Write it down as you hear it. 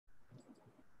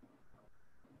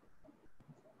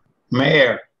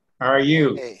Mayor, how are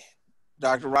you? Hey,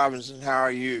 Dr. Robinson, how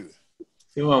are you?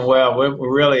 Doing well. We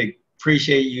really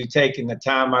appreciate you taking the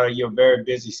time out of your very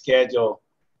busy schedule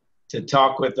to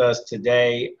talk with us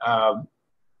today.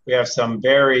 We have some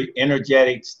very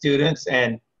energetic students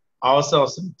and also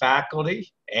some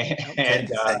faculty Okay.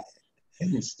 and,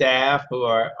 and staff who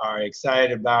are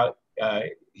excited about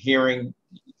hearing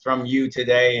from you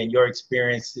today and your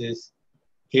experiences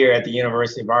here at the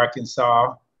University of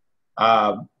Arkansas.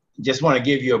 Um, just want to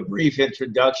give you a brief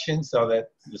introduction so that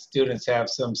the students have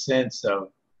some sense of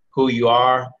who you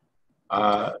are.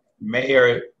 Okay.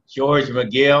 Mayor George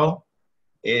McGill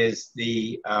is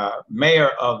the mayor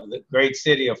of the great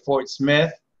city of Fort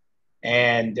Smith,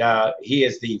 and he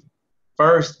is the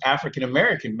first African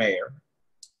American mayor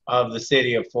of the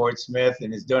city of Fort Smith,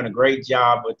 and is doing a great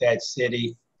job with that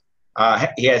city.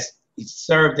 He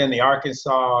served in the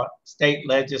Arkansas state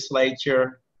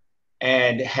legislature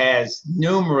and has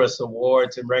numerous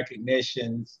awards and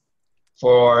recognitions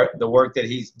for the work that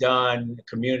he's done, the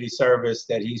community service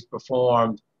that he's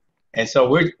performed. And so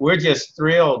we're just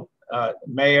thrilled,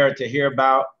 Mayor, to hear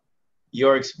about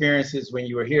your experiences when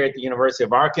you were here at the University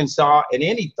of Arkansas and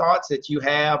any thoughts that you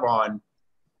have on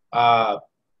uh,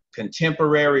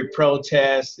 contemporary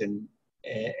protests and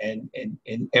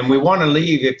we want to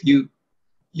leave if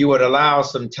you would allow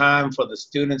some time for the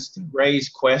students to raise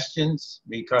questions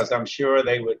because I'm sure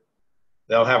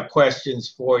they'll have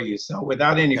questions for you. So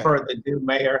without any Okay. further ado,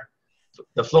 Mayor,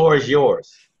 the floor is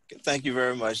yours. Thank you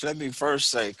very much. Let me first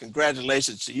say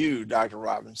congratulations to you, Dr.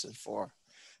 Robinson, for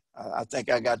I think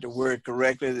I got the word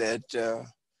correctly that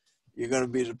you're going to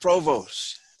be the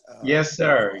provost Yes,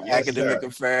 sir. for Yes, academic sir.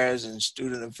 affairs and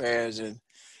student affairs. And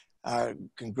I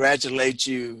congratulate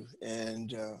you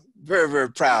and very,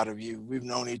 very proud of you. We've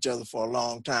known each other for a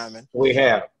long time. We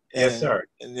have. Yes, And, sir.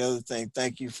 and the other thing,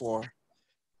 thank you for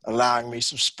allowing me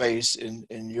some space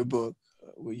in your book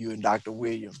with you and Dr.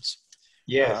 Williams.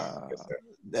 Yes. Uh, Yes,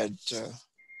 that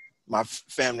my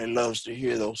family loves to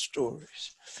hear those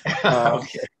stories. sir.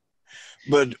 Okay.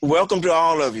 But welcome to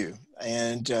all of you,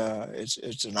 and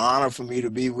it's an honor for me to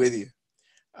be with you.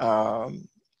 Um,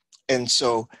 and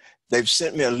so they've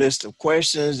sent me a list of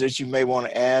questions that you may want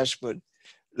to ask, but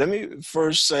let me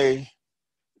first say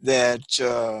that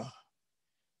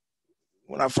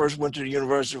when I first went to the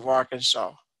University of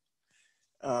Arkansas,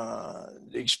 the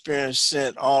experience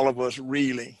sent all of us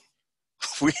reeling.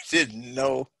 We didn't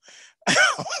know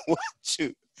what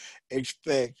to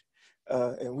expect.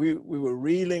 And we were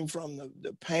reeling from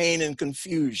the pain and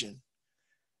confusion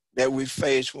that we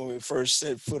faced when we first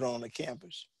set foot on the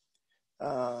campus.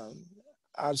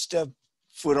 I stepped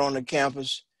foot on the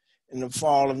campus in the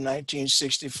fall of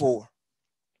 1964.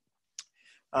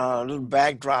 A little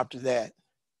backdrop to that.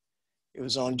 It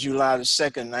was on July the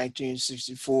 2nd,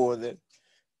 1964, that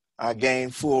I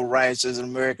gained full rights as an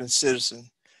American citizen.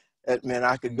 That meant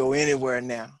I could go anywhere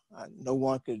now. No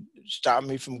one could stop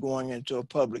me from going into a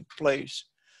public place.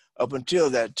 Up until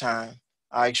that time,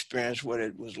 I experienced what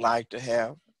it was like to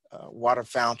have water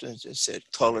fountains that said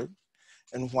colored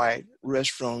and white,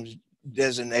 restrooms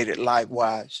designated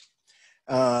likewise.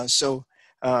 So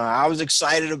I was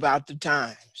excited about the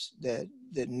times that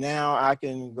now I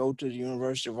can go to the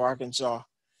University of Arkansas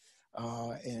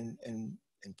and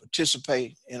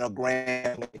participate in a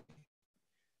grand way.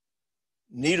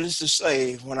 Needless to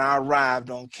say, when I arrived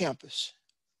on campus,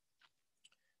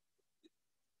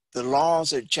 the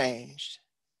laws had changed,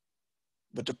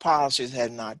 but the policies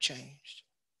had not changed.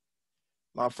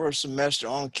 My first semester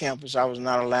on campus, I was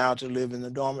not allowed to live in the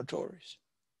dormitories.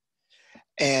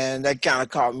 And that kind of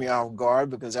caught me off guard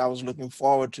because I was looking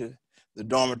forward to the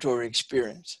dormitory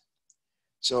experience.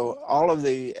 So all of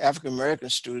the African-American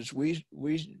students, we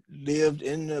lived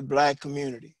in the Black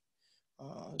community.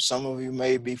 Some of you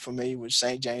may be familiar with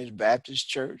St. James Baptist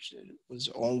Church. It was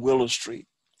on Willow Street.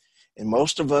 And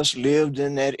most of us lived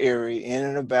in that area in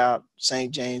and about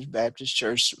St. James Baptist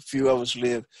Church. A few of us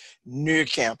lived near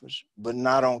campus, but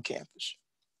not on campus.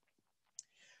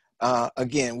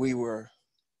 Again, we were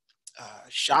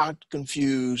shocked,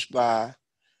 confused by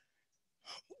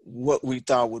what we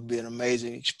thought would be an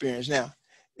amazing experience. Now,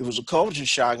 it was a culture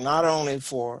shock, not only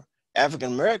for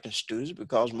African-American students,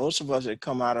 because most of us had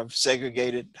come out of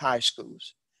segregated high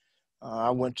schools.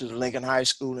 I went to the Lincoln High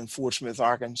School in Fort Smith,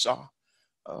 Arkansas.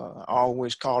 I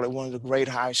always call it one of the great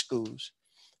high schools.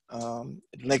 At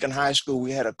Lincoln High School,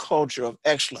 we had a culture of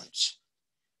excellence.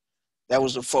 That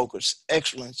was the focus,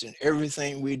 excellence in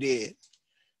everything we did,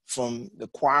 from the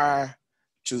choir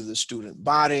to the student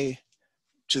body,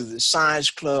 to the science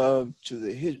club, to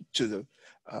the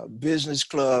business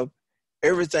club.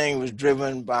 Everything was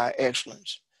driven by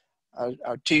excellence.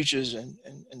 our teachers and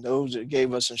those that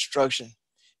gave us instruction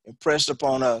impressed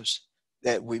upon us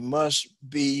that we must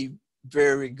be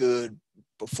very good,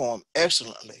 perform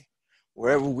excellently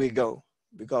wherever we go,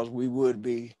 because we would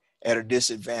be at a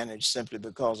disadvantage simply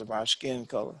because of our skin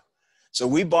color. So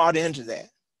we bought into that.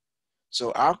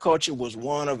 So our culture was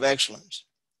one of excellence.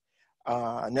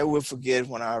 I never will forget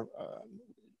when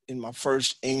in my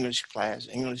first English class,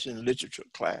 English and literature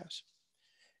class,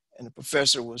 and the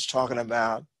professor was talking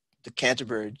about the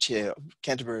Canterbury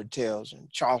Tales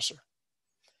and Chaucer.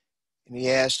 And he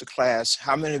asked the class,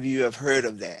 how many of you have heard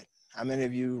of that? How many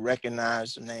of you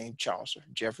recognize the name Chaucer,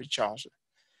 Geoffrey Chaucer?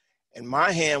 And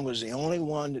my hand was the only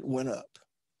one that went up.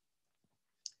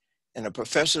 And the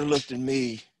professor looked at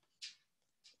me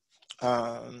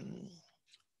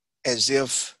as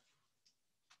if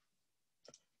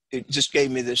it just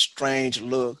gave me this strange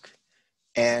look,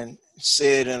 and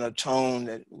said in a tone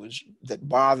that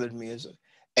bothered me as an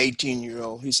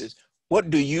 18-year-old. He says, "What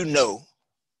do you know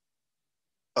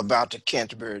about the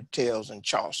Canterbury Tales and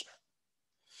Chaucer?"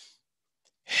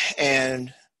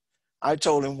 And I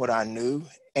told him what I knew,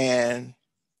 and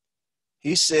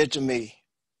he said to me,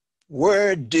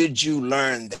 "Where did you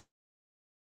learn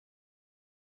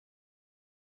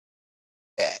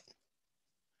that?"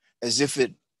 As if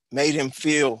it made him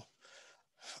feel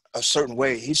a certain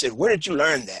way. He said, "Where did you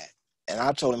learn that?" And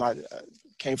I told him I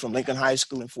came from Lincoln High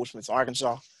School in Fort Smith,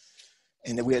 Arkansas,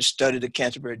 and that we had studied the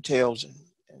Canterbury Tales and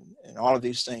all of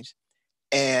these things.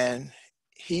 And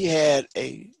he had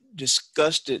a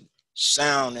disgusted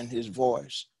sound in his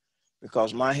voice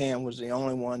because my hand was the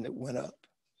only one that went up.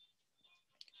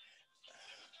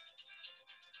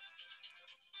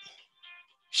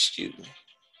 Excuse me.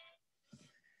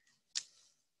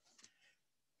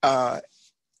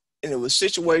 And it was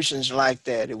situations like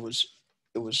that. It was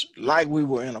like we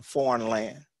were in a foreign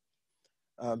land,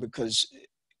 because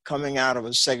coming out of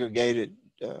a segregated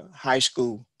high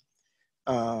school,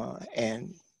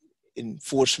 and in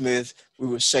Fort Smith, we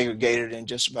were segregated in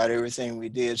just about everything we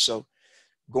did. So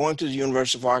going to the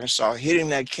University of Arkansas, hitting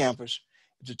that campus,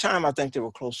 at the time, I think there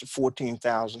were close to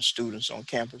 14,000 students on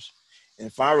campus. And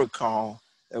if I recall,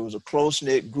 there was a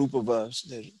close-knit group of us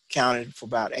that counted for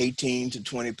about 18 to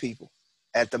 20 people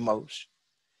at the most.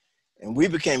 And we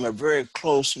became a very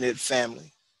close-knit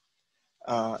family.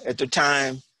 At the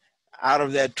time, out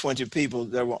of that 20 people,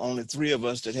 there were only 3 of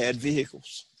us that had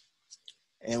vehicles.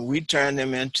 And we turned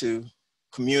them into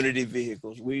community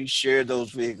vehicles. We shared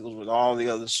those vehicles with all the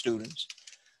other students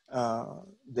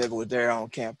that were there on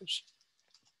campus.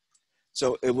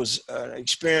 So it was an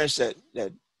experience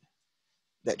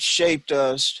that shaped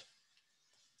us,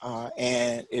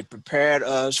 and it prepared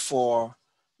us for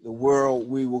the world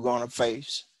we were going to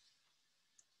face.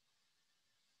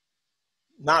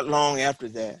 Not long after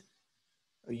that,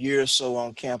 a year or so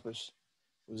on campus,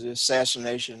 was the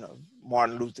assassination of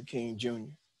Martin Luther King Jr.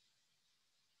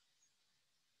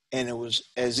 And it was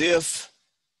as if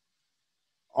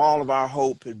all of our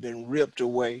hope had been ripped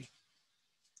away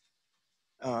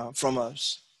from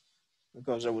us,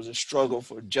 because there was a struggle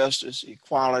for justice,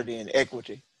 equality, and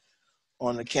equity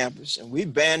on the campus. And we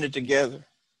banded together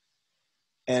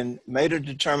and made a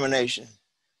determination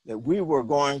that we were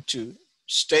going to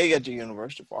stay at the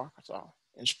University of Arkansas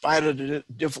in spite of the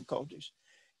difficulties,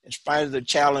 in spite of the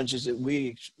challenges that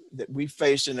we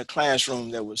faced in the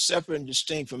classroom that was separate and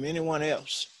distinct from anyone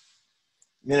else.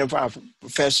 Many of our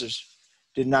professors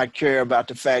did not care about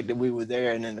the fact that we were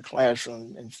there and in the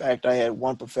classroom. In fact, I had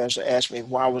one professor ask me,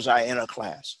 why was I in a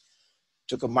class?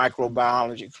 Took a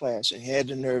microbiology class, and he had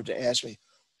the nerve to ask me,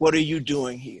 what are you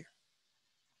doing here?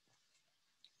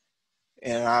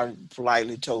 And I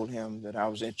politely told him that I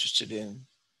was interested in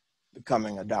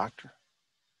becoming a doctor.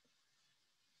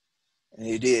 And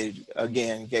he did,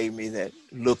 again, gave me that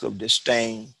look of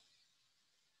disdain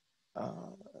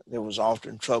that was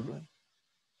often troubling.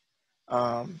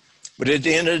 But at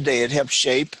the end of the day, it helped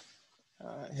shape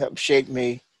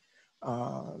me.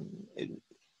 It,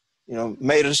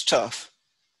 made us tough.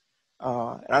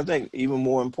 And I think even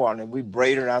more importantly, we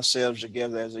braided ourselves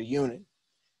together as a unit.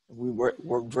 We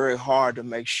worked very hard to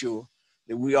make sure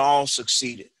that we all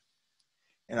succeeded.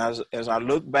 And as I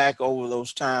look back over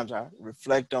those times, I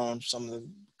reflect on some of the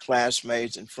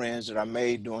classmates and friends that I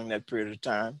made during that period of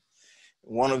time.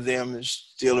 One of them is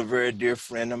still a very dear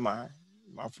friend of mine,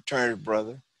 my fraternity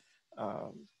brother,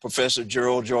 Professor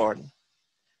Gerald Jordan,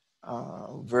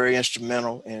 very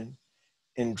instrumental in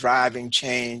driving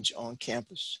change on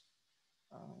campus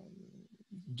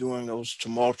during those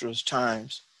tumultuous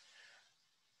times.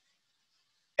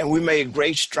 And we made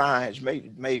great strides,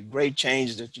 made great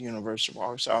changes at the University of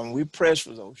Arkansas, and we pressed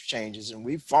for those changes, and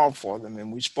we fought for them,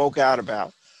 and we spoke out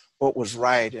about what was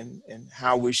right and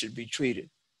how we should be treated.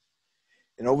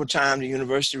 And over time, the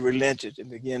university relented and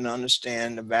began to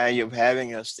understand the value of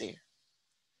having us there.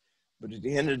 But at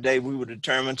the end of the day, we were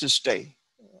determined to stay.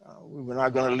 We were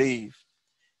not going to leave.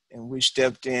 And we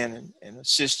stepped in and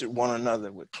assisted one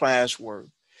another with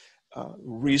classwork,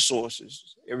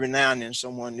 resources. Every now and then,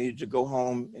 someone needed to go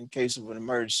home in case of an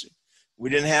emergency.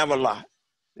 We didn't have a lot.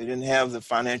 They didn't have the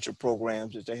financial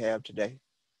programs that they have today.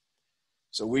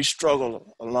 So we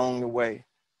struggled along the way.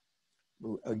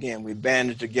 Again, we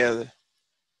banded together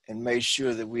and made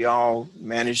sure that we all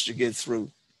managed to get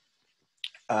through.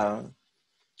 One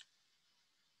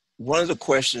of the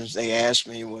questions they asked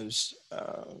me was,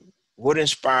 what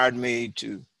inspired me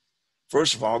to,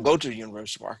 first of all, go to the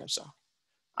University of Arkansas?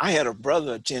 I had a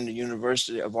brother attend the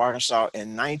University of Arkansas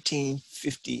in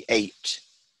 1958.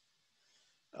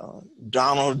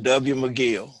 Donald W.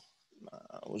 McGill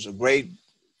was a great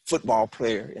football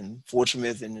player in Fort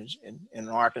Smith in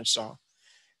Arkansas.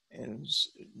 And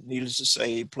needless to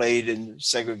say, he played in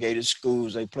segregated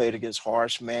schools. They played against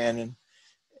Horace Mann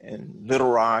and Little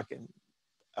Rock and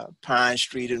Pine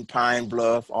Street and Pine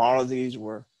Bluff. All of these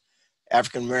were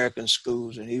African-American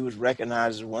schools, and he was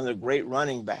recognized as one of the great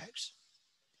running backs.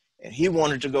 And he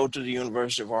wanted to go to the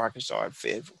University of Arkansas at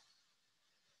Fayetteville.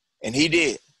 And he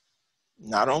did,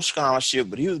 not on scholarship,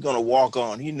 but he was going to walk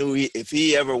on. He knew if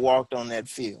he ever walked on that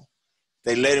field,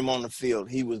 they let him on the field,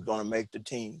 he was going to make the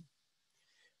team.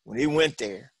 When he went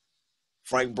there,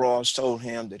 Frank Bross told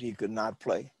him that he could not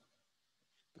play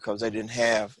because they didn't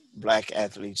have black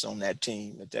athletes on that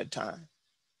team at that time.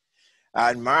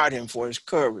 I admired him for his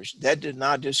courage. That did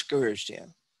not discourage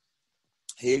him.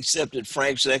 He accepted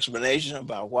Frank's explanation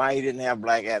about why he didn't have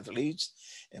black athletes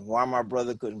and why my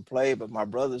brother couldn't play, but my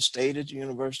brother stayed at the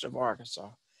University of Arkansas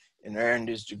and earned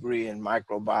his degree in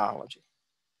microbiology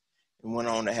and went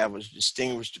on to have a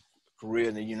distinguished career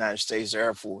in the United States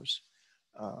Air Force,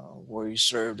 where he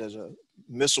served as a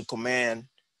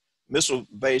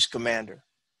missile-based commander,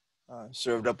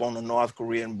 served up on the North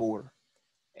Korean border,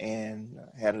 and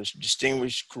had a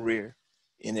distinguished career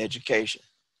in education.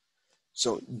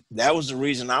 So that was the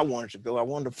reason I wanted to go. I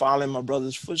wanted to follow in my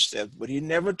brother's footsteps, but he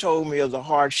never told me of the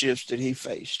hardships that he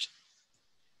faced.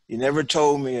 He never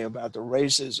told me about the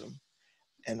racism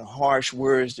and the harsh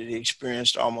words that he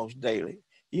experienced almost daily.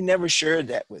 He never shared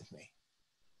that with me.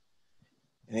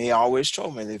 And he always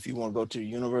told me that if you want to go to the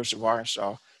University of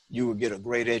Arkansas, you will get a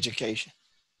great education.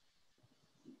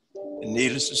 And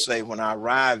needless to say, when I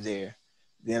arrived there,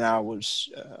 then I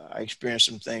experienced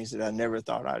some things that I never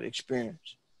thought I'd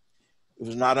experience. It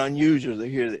was not unusual to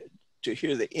hear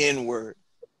the N word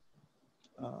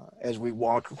as we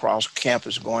walked across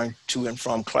campus going to and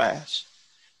from class.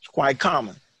 It's quite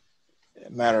common. As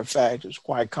a matter of fact, it's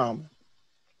quite common.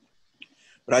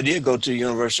 But I did go to the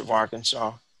University of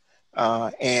Arkansas,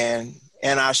 and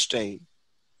I stayed.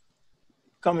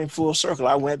 Coming full circle,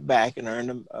 I went back and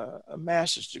earned a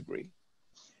master's degree.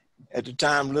 At the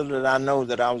time, little did I know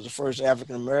that I was the first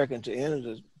African-American to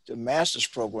enter the master's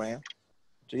program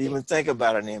to even think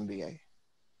about an MBA.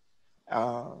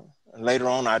 Later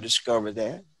on, I discovered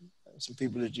that. Some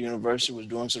people at the university was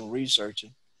doing some research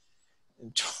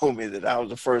and told me that I was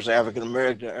the first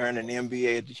African-American to earn an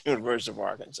MBA at the University of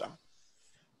Arkansas.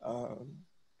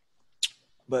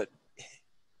 But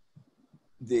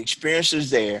the experiences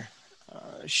there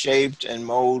shaped and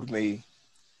molded me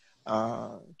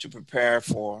to prepare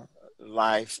for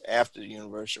life after the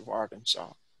University of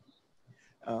Arkansas.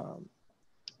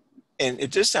 And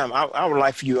at this time, I would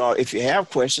like for you all, if you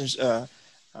have questions,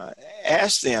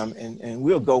 ask them and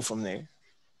we'll go from there.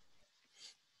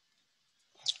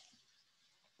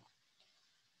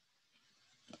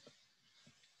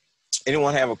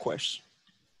 Anyone have a question?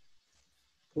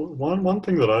 One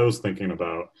thing that I was thinking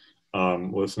about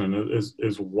listening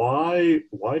is why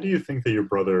do you think that your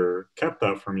brother kept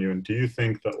that from you? And do you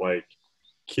think that like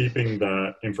keeping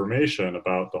that information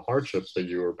about the hardships that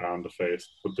you were bound to face,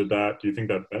 do you think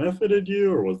that benefited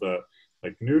you, or was that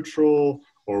like neutral,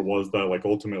 or was that like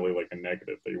ultimately like a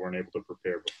negative that you weren't able to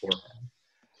prepare beforehand?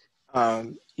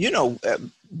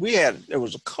 There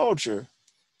was a culture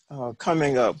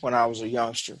coming up when I was a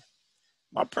youngster.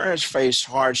 My parents faced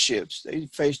hardships. They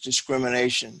faced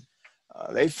discrimination.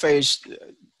 They faced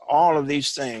all of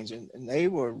these things, and they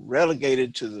were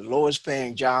relegated to the lowest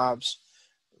paying jobs,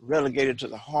 relegated to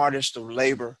the hardest of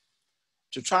labor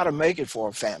to try to make it for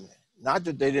a family. Not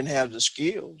that they didn't have the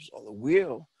skills or the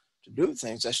will to do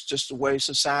things. That's just the way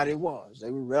society was. They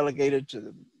were relegated to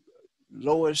the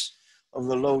lowest of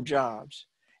the low jobs.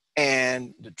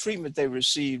 And the treatment they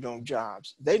received on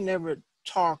jobs, they never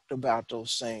talked about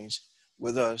those things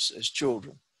with us as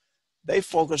children. they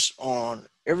focused on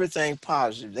everything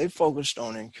positive. They focused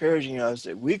on encouraging us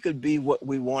that we could be what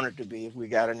we wanted to be if we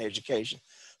got an education.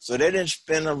 So they didn't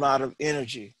spend a lot of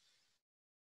energy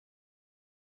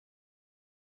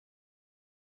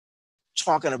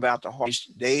talking about the hard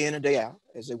day in and day out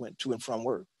as they went to and from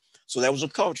work. So that was a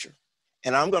culture.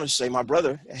 And I'm going to say my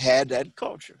brother had that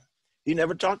culture. He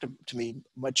never talked to me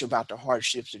much about the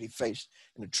hardships that he faced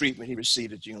and the treatment he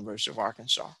received at the University of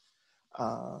Arkansas.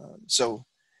 So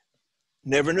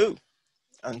never knew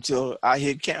until I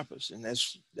hit campus, and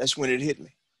that's when it hit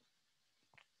me.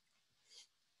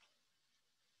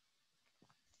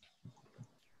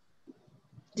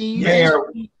 Do you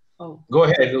Mayor, think, oh, go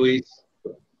ahead, Louise.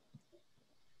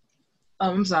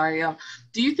 I'm sorry.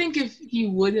 Do you think if he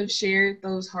would have shared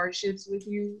those hardships with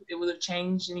you, it would have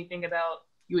changed anything about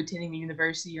you attending the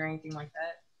university or anything like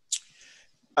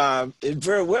that? It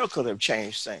very well could have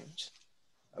changed things.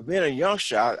 Being a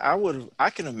youngster, I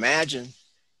can imagine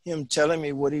him telling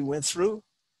me what he went through,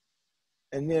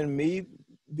 and then me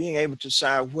being able to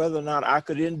decide whether or not I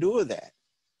could endure that.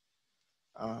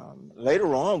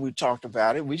 Later on, we talked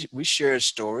about it. We shared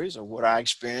stories of what I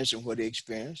experienced and what he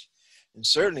experienced. And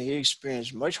certainly he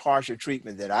experienced much harsher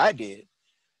treatment than I did.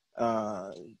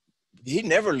 He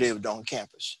never lived on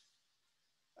campus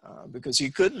because he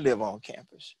couldn't live on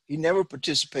campus. He never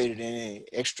participated in any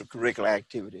extracurricular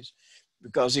activities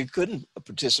because he couldn't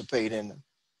participate in them.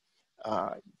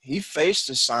 He faced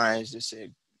the signs that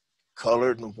said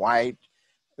colored and white,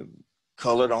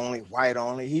 colored only, white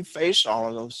only. He faced all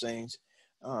of those things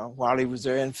while he was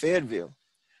there in Fayetteville.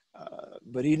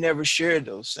 But he never shared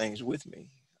those things with me.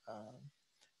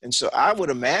 And so I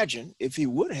would imagine if he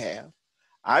would have,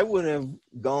 I would have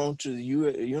gone to the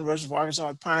University of Arkansas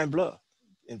at Pine Bluff.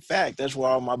 In fact, that's where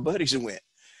all my buddies went.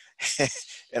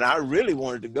 And I really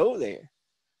wanted to go there.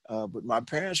 But my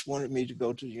parents wanted me to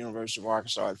go to the University of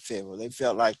Arkansas at Fayetteville. They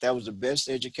felt like that was the best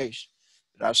education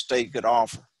that our state could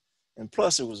offer. And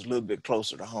plus it was a little bit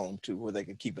closer to home too, where they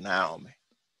could keep an eye on me.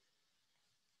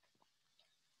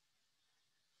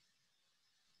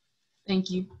 Thank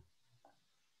you.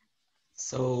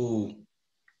 So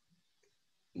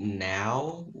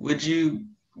now, would you,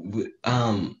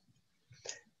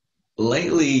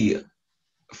 lately,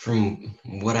 from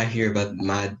what I hear about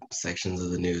my sections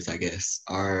of the news, I guess,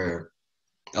 are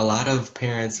a lot of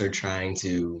parents are trying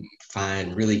to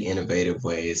find really innovative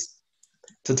ways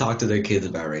to talk to their kids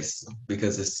about racism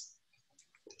because it's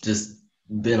just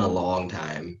been a long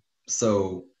time.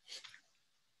 So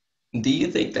do you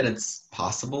think that it's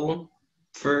possible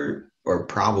or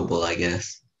probable, I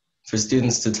guess, for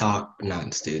students to talk,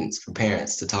 not students, for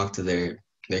parents to talk to their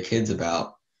kids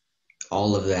about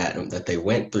all of that they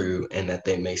went through and that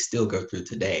they may still go through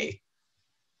today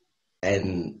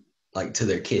and like to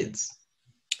their kids?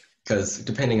 Because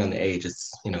depending on the age,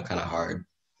 it's, kind of hard.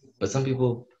 But some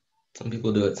people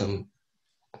do it, some.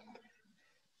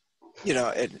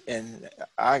 And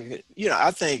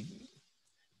I think,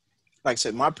 like I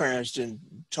said, my parents didn't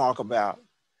talk about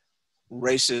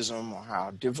racism or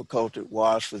how difficult it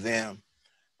was for them.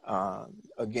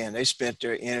 Again, they spent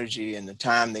their energy and the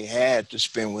time they had to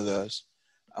spend with us,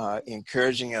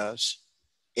 encouraging us,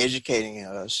 educating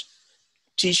us,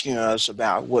 teaching us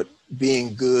about what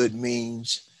being good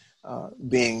means,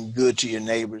 being good to your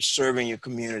neighbors, serving your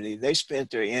community. They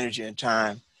spent their energy and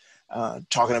time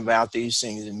talking about these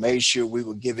things and made sure we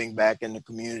were giving back in the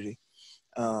community.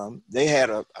 They had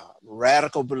a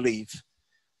radical belief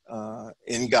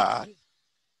in God.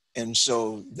 And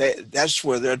so that's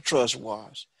where their trust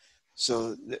was.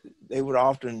 So they would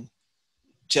often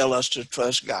tell us to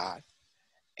trust God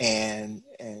and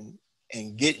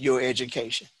get your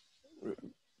education.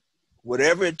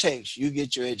 Whatever it takes, you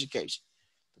get your education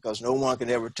because no one can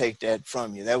ever take that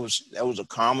from you. That was a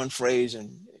common phrase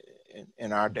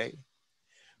in our day.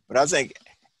 But I think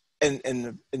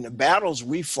in the battles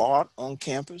we fought on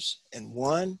campus and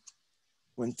won,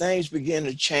 when things began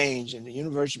to change and the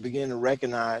university began to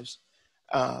recognize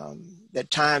that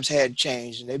times had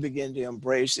changed and they began to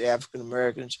embrace the African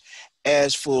Americans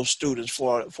as full students,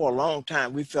 for a long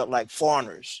time, we felt like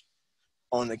foreigners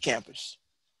on the campus.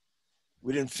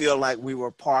 We didn't feel like we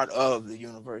were part of the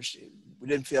university. We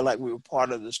didn't feel like we were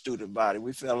part of the student body.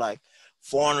 We felt like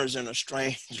foreigners in a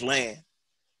strange land.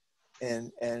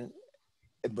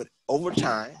 But over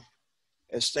time,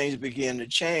 as things began to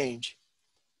change,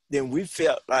 then we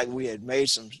felt like we had made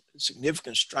some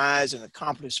significant strides and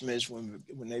accomplishments when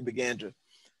they began to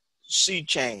see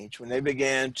change, when they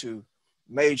began to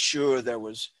make sure there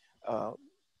was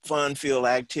fun-filled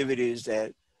activities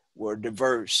that were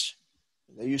diverse.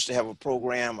 They used to have a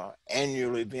program, an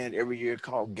annual event every year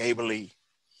called Gabelee.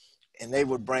 and they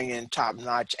would bring in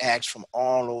top-notch acts from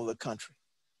all over the country.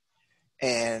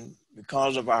 And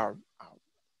because of our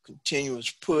continuous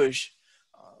push,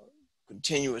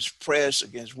 continuous press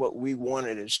against what we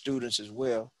wanted as students as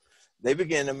well, they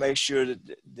began to make sure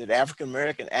that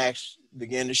African-American acts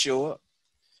began to show up.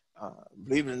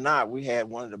 Believe it or not, we had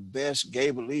one of the best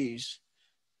gay ballets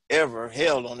ever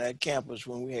held on that campus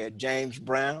when we had James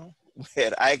Brown, we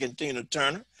had Ike and Tina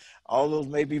Turner. All those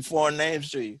may be foreign names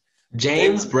to you.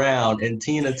 James Brown and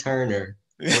Tina Turner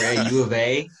were at U of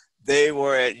A. They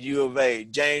were at U of A.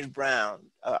 James Brown,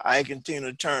 Ike and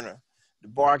Tina Turner, the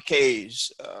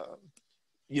Barcades,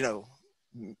 you know,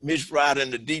 Mitch Ryder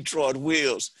and the Detroit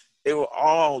Wheels. They were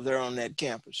all there on that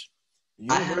campus.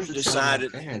 The university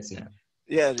decided,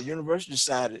 yeah, the university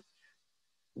decided,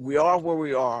 we are where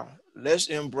we are. Let's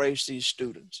embrace these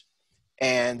students.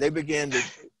 And they began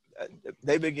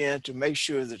to make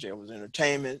sure that there was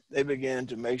entertainment. They began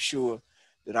to make sure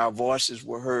that our voices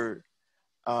were heard.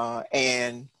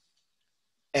 And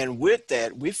with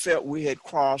that, we felt we had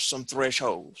crossed some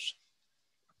thresholds.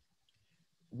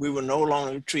 We were no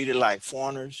longer treated like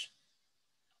foreigners.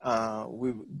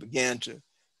 We began to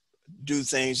do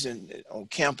things on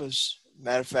campus.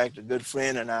 Matter of fact, a good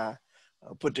friend and I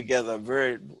put together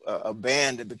a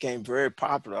band that became very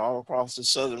popular all across the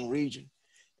southern region,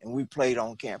 and we played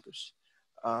on campus.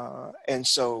 And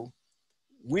so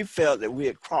we felt that we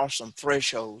had crossed some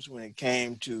thresholds when it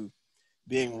came to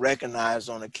being recognized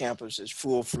on the campus as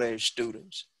full-fledged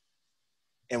students.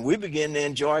 And we began to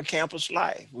enjoy campus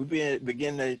life. We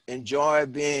began to enjoy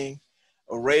being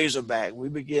a Razorback. We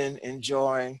began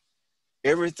enjoying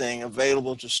everything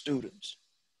available to students.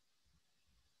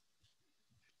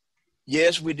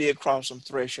 Yes, we did cross some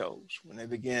thresholds when they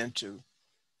began to,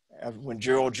 when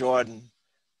Gerald Jordan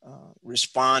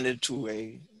responded to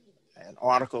an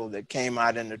article that came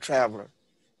out in the Traveler,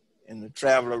 and the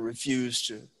Traveler refused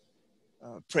to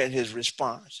print his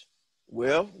response.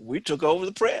 Well, we took over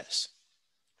the press.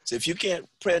 So if you can't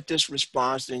print this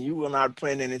response, then you will not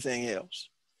print anything else.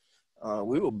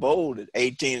 We were bold at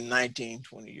 18, 19,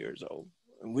 20 years old.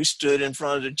 And we stood in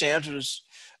front of the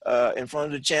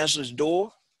chancellor's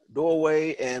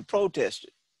doorway and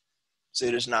protested.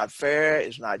 Said it's not fair,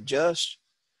 it's not just.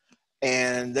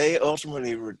 And they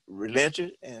ultimately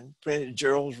relented and printed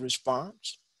Gerald's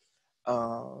response.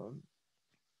 And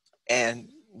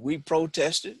we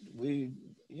protested. We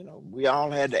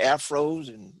all had the afros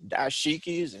and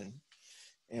dashikis,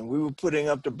 and we were putting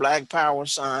up the Black Power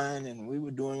sign, and we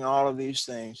were doing all of these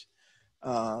things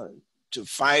to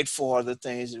fight for the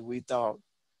things that we thought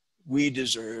we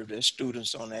deserved as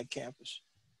students on that campus.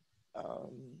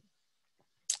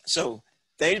 So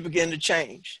things began to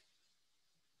change.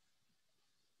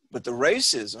 But the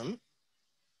racism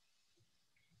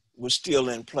was still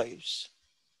in place.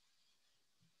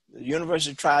 The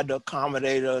university tried to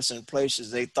accommodate us in places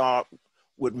they thought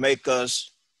would make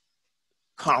us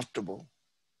comfortable.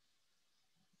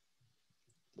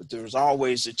 But there was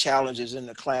always the challenges in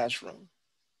the classroom.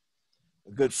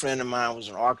 A good friend of mine was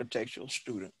an architectural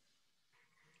student,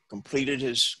 completed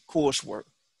his coursework,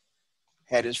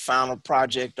 had his final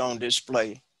project on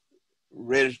display,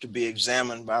 ready to be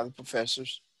examined by the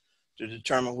professors to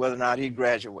determine whether or not he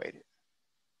graduated.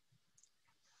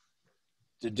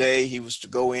 Today, he was to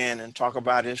go in and talk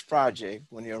about his project.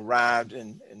 When he arrived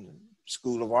in the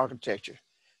School of Architecture,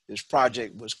 his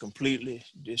project was completely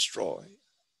destroyed.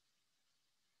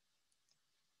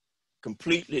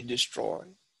 Completely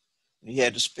destroyed. He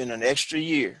had to spend an extra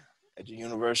year at the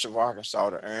University of Arkansas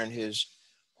to earn his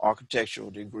architectural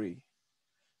degree.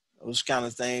 Those kind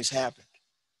of things happened.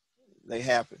 They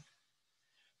happened.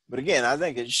 But again, I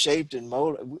think it shaped and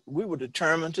molded. We were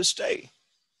determined to stay.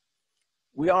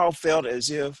 We all felt as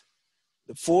if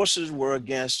the forces were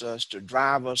against us to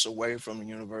drive us away from the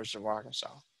University of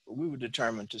Arkansas. But we were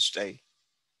determined to stay.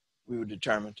 We were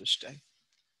determined to stay.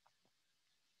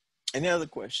 Any other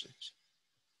questions?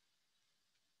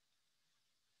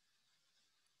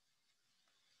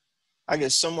 I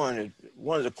guess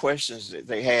one of the questions that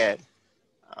they had,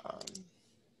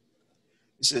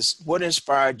 it says, what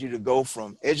inspired you to go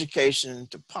from education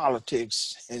to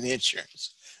politics and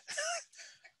insurance?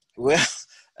 Well,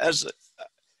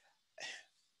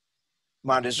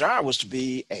 my desire was to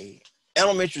be an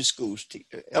elementary school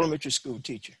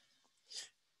teacher,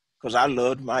 because I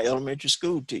loved my elementary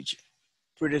school teacher.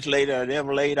 Prettiest lady I'd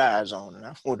ever laid eyes on, and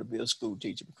I wanted to be a school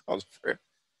teacher because of her.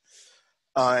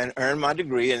 And earned my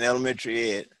degree in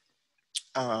elementary ed.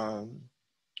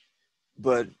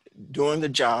 But during the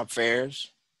job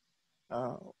fairs,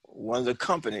 one of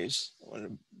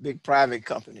the big private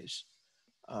companies,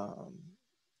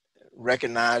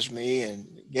 recognized me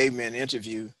and gave me an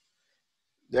interview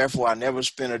Therefore, I never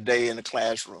spent a day in the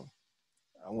classroom.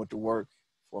 I went to work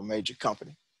for a major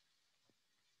company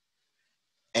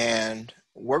and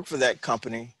worked for that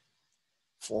company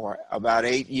for about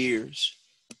 8 years.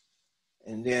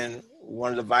 And then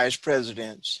one of the vice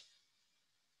presidents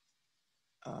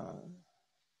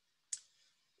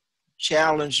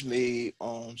challenged me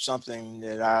on something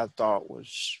that I thought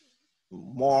was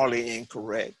morally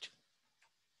incorrect.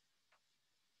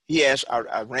 He asked,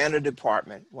 I ran a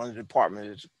department, one of the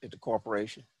departments at the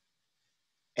corporation,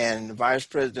 and the vice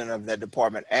president of that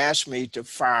department asked me to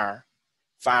fire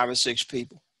 5 or 6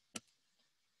 people.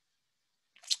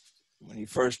 When he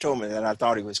first told me that, I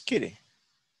thought he was kidding.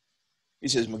 He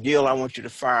says, McGill, I want you to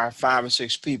fire 5 or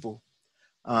 6 people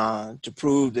to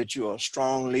prove that you're a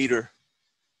strong leader,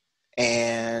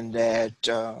 and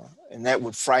that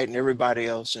would frighten everybody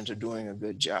else into doing a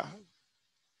good job.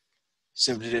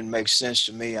 Simply didn't make sense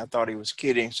to me. I thought he was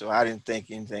kidding, so I didn't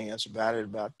think anything else about it.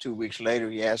 About 2 weeks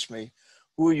later, he asked me,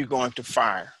 who are you going to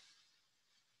fire?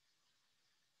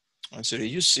 I said, are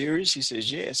you serious? He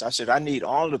says, yes. I said, I need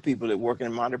all the people that work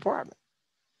in my department.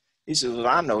 He said, well,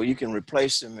 I know you can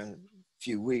replace them in a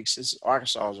few weeks.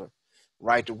 Arkansas is a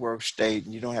right to work state,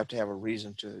 and you don't have to have a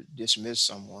reason to dismiss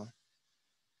someone.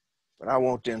 But I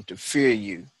want them to fear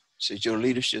you. He says, your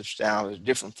leadership style is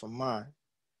different from mine.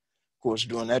 Of course,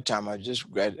 during that time, I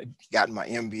just got my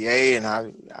MBA, and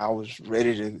I was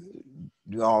ready to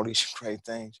do all these great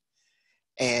things.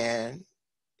 And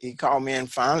he called me in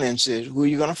finally and said, who are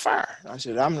you going to fire? I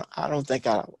said, I don't think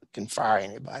I can fire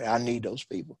anybody. I need those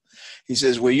people. He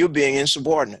says, well, you're being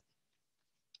insubordinate.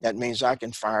 That means I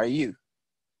can fire you.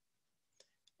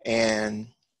 And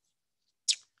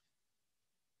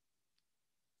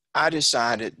I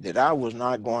decided that I was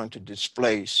not going to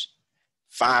displace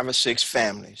 5 or 6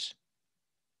 families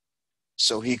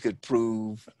so he could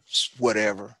prove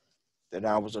whatever, that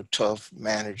I was a tough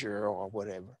manager or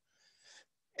whatever.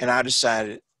 And I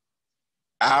decided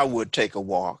I would take a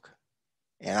walk,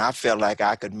 and I felt like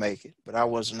I could make it, but I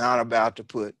was not about to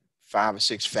put 5 or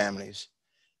 6 families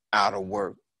out of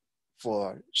work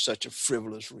for such a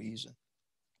frivolous reason.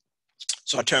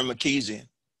 So I turned my keys in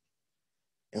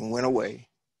and went away.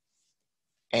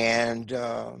 And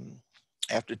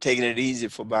after taking it easy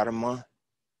for about a month,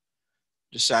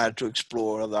 decided to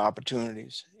explore other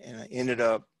opportunities. And I ended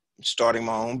up starting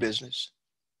my own business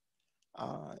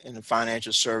in the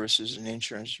financial services and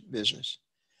insurance business,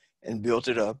 and built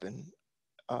it up. And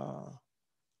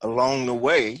along the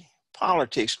way,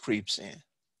 politics creeps in.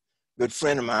 A good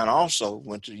friend of mine also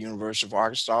went to the University of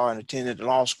Arkansas and attended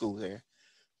law school there.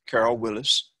 Carol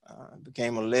Willis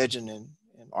became a legend in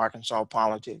Arkansas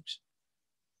politics.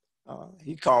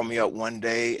 He called me up one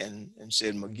day and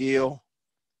said, McGill,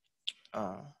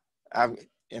 I'm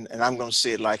going to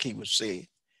say it like he would say it.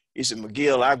 He said,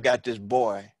 McGill, I've got this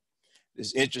boy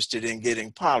that's interested in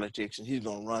getting politics, and he's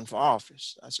going to run for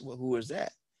office. I said, well, who is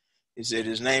that? He said,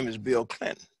 his name is Bill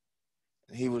Clinton.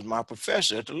 And he was my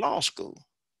professor at the law school.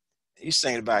 He's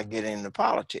thinking about getting into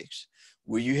politics.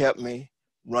 Will you help me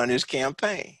run his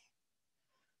campaign?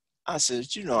 I said,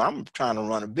 I'm trying to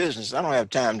run a business. I don't have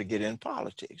time to get in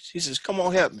politics. He says, come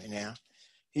on, help me now.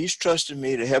 He's trusted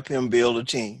me to help him build a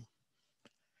team.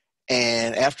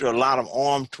 And after a lot of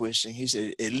arm twisting, he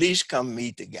said, at least come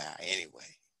meet the guy anyway.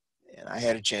 And I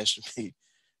had a chance to meet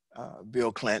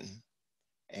Bill Clinton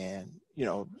and,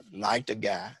 liked the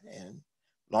guy. And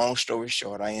long story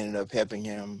short, I ended up helping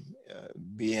him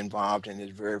be involved in his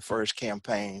very first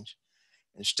campaigns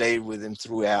and stayed with him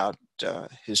throughout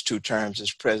his 2 terms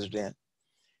as president.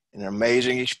 An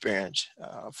amazing experience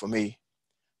for me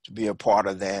to be a part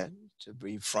of that, to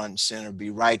be front and center, be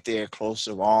right there, close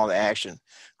to all the action,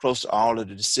 close to all of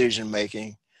the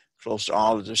decision-making, close to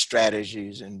all of the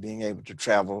strategies, and being able to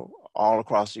travel all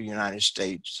across the United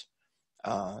States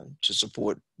to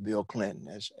support Bill Clinton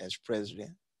as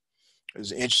president. It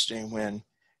was interesting when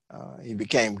he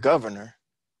became governor.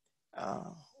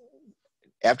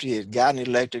 After he had gotten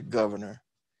elected governor,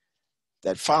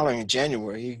 that following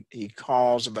January, he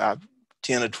calls about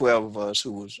 10 or 12 of us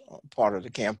who was part of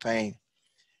the campaign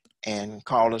and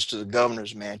called us to the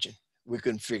governor's mansion. We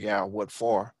couldn't figure out what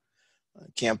for.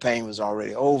 The campaign was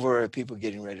already over, people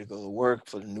getting ready to go to work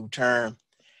for the new term.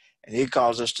 And he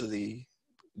calls us to the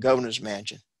governor's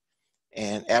mansion.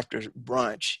 And after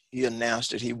brunch, he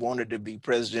announced that he wanted to be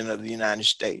president of the United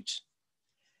States.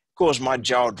 Of course, my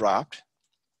jaw dropped.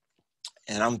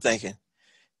 And I'm thinking,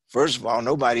 first of all,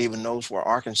 nobody even knows where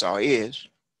Arkansas is.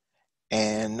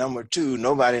 And number 2,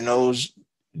 nobody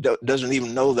doesn't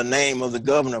even know the name of the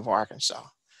governor of Arkansas.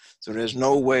 So there's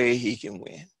no way he can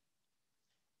win.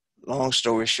 Long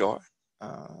story short,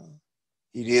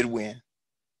 he did win.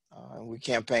 We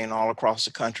campaigned all across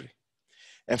the country.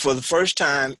 And for the first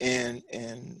time in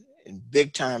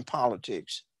big time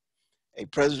politics, a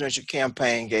presidential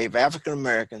campaign gave African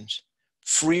Americans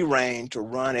free rein to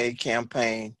run a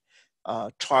campaign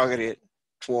targeted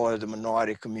toward the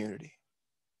minority community.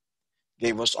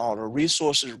 Gave us all the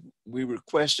resources we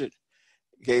requested,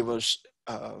 gave us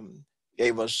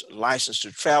license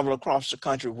to travel across the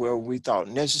country where we thought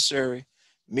necessary,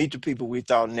 meet the people we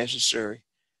thought necessary.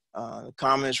 The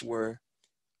comments were,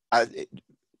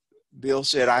 Bill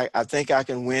said, I think I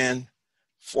can win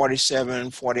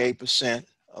 48%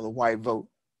 of the white vote.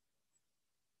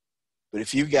 But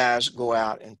if you guys go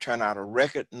out and turn out a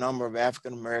record number of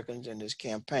African Americans in this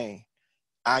campaign,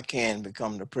 I can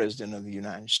become the president of the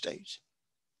United States.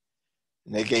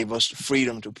 And they gave us the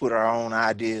freedom to put our own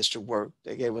ideas to work.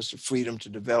 They gave us the freedom to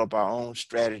develop our own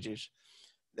strategies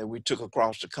that we took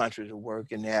across the country to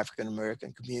work in the African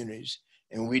American communities.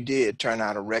 And we did turn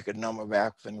out a record number of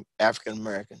African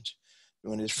Americans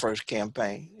during his first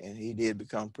campaign, and he did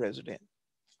become president.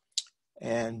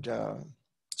 And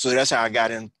so that's how I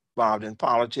got involved in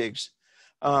politics.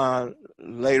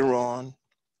 Later on,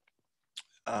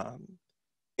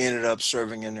 ended up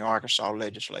serving in the Arkansas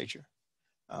legislature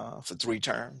for 3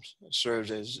 terms.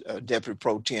 Served as Deputy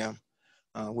Pro Tem,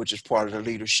 which is part of the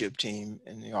leadership team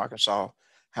in the Arkansas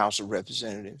House of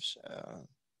Representatives.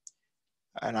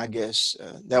 And I guess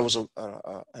that was an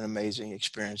amazing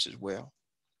experience as well.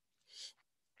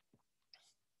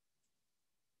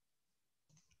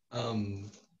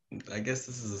 I guess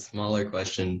this is a smaller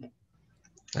question.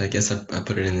 I guess I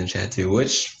put it in the chat too.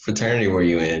 Which fraternity were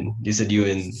you in? You said you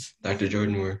and Dr.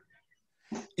 Jordan were.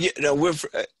 Yeah, no, we're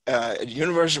at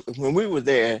university. When we were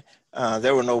there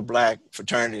were no black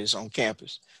fraternities on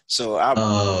campus. So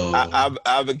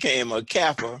I became a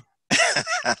Kappa.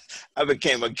 I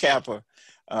became a Kappa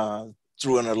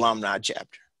through an alumni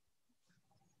chapter.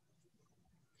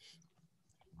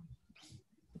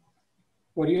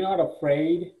 Were you not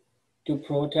afraid to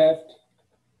protest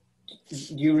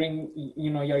during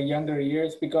your younger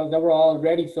years, because there were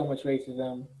already so much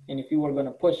racism, and if you were going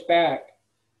to push back,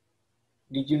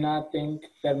 did you not think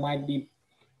there might be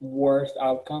worse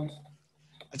outcomes?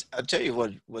 I'll tell you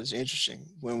what was interesting.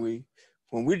 When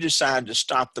we decided to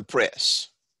stop the press,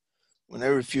 when they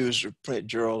refused to print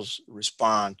Gerald's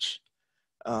response,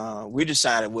 we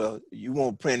decided, well, you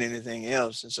won't print anything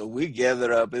else. And so we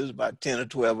gathered up, it was about 10 or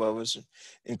 12 of us,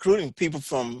 including people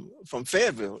from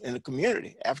Fayetteville in the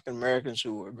community, African Americans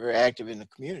who were very active in the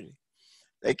community.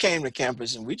 They came to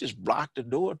campus and we just blocked the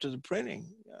door to the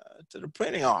printing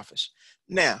office.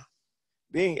 Now,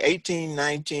 being 18,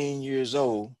 19 years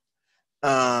old, we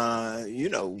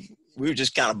were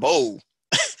just kind of bold.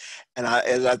 And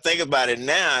as I think about it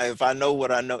now, if I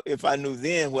knew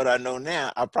then what I know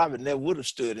now, I probably never would have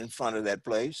stood in front of that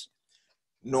place,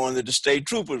 knowing that the state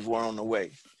troopers were on the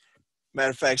way. Matter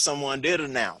of fact, someone did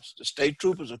announce the state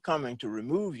troopers are coming to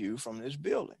remove you from this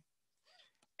building.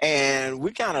 And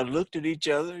we kind of looked at each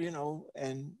other,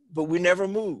 but we never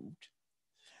moved.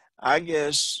 I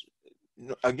guess,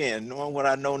 again, knowing what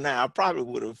I know now, I probably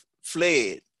would have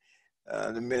fled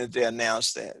the minute they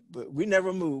announced that, but we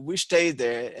never moved. We stayed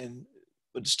there,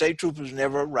 but the state troopers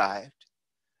never arrived.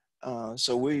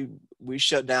 So we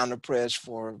shut down the press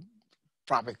for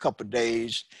probably a couple of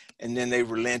days, and then they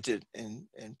relented and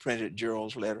printed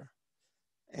Gerald's letter.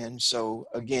 And so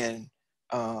again,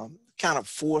 kind of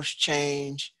forced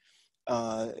change.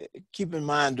 Keep in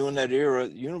mind, during that era,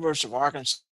 the University of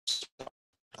Arkansas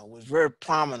was very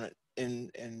prominent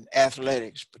in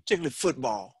athletics, particularly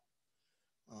football.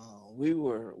 We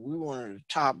were one of the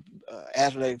top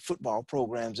athletic football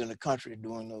programs in the country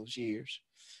during those years.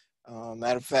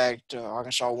 Matter of fact,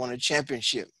 Arkansas won a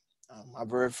championship. My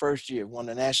very first year, won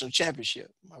the national championship,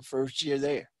 my first year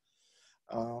there.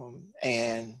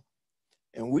 And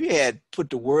we had put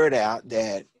the word out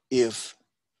that if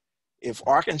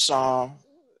Arkansas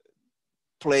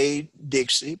played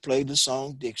the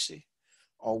song Dixie,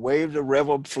 or waved the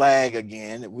rebel flag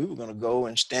again, that we were going to go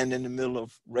and stand in the middle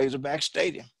of Razorback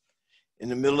Stadium in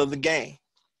the middle of the game.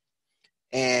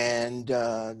 And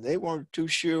they weren't too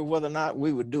sure whether or not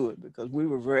we would do it, because we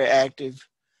were very active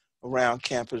around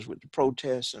campus with the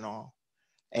protests and all.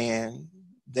 And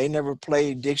they never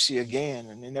played Dixie again,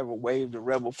 and they never waved the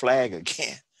rebel flag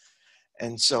again.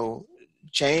 And so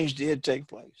change did take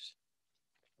place.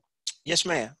 Yes,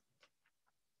 ma'am.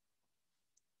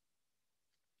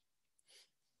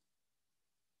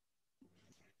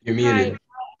 You're muted.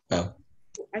 Hi. Oh.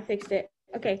 I fixed it.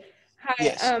 Okay. Hi.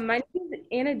 Yes. My name is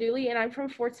Anna Dooley, and I'm from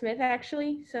Fort Smith,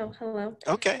 actually. So, hello.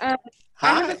 Okay.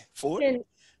 Hi, Fort.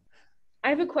 I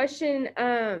have a question.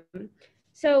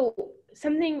 So,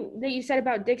 something that you said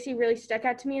about Dixie really stuck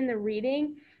out to me in the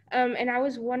reading. And I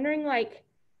was wondering, like,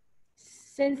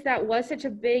 since that was such a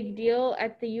big deal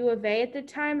at the U of A at the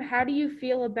time, how do you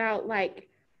feel about like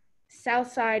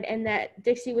Southside and that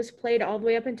Dixie was played all the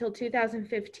way up until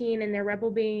 2015 and their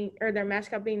rebel being, or their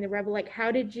mascot being the rebel? Like,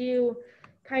 how did you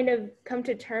kind of come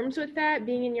to terms with that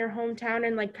being in your hometown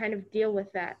and like kind of deal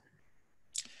with that?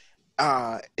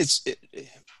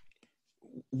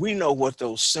 We know what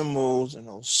those symbols and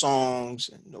those songs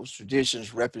and those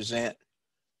traditions represent,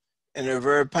 and they're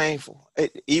very painful.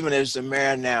 Even as the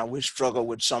mayor now, we struggle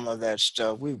with some of that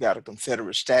stuff. We've got a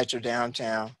Confederate statue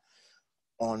downtown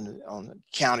on the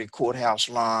county courthouse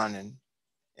lawn,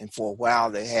 and for a while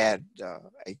they had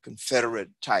a Confederate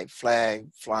type flag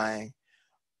flying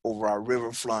over our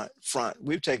river front.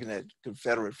 We've taken that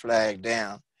Confederate flag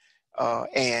down,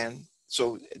 and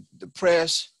so the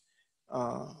press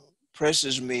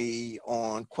presses me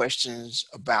on questions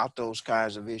about those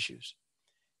kinds of issues.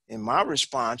 And my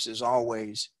response is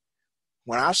always,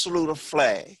 when I salute a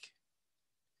flag,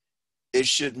 it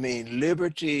should mean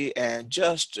liberty and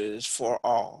justice for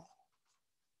all.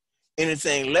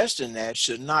 Anything less than that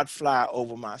should not fly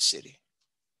over my city.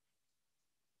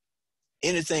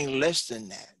 Anything less than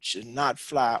that should not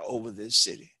fly over this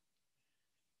city.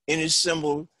 Any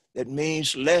symbol that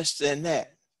means less than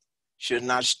that should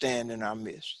not stand in our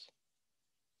midst.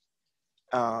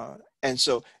 And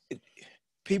so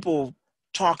people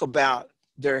talk about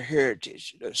their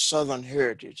heritage, their Southern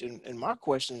heritage. And my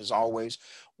question is always,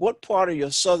 what part of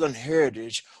your Southern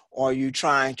heritage are you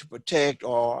trying to protect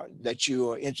or that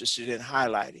you are interested in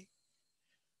highlighting?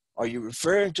 Are you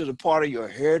referring to the part of your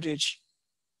heritage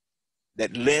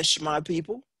that lynched my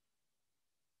people,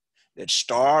 that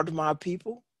starved my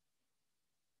people,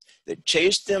 that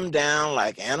chased them down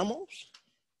like animals?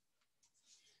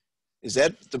 Is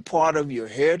that the part of your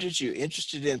heritage you're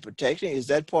interested in protecting? Is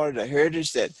that part of the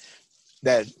heritage that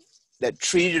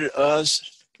treated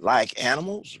us like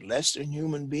animals, less than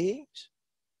human beings?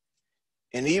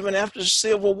 And even after the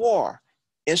Civil War,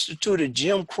 instituted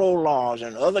Jim Crow laws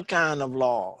and other kind of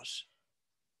laws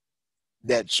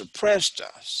that suppressed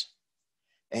us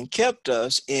and kept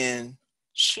us in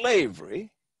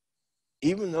slavery,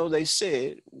 even though they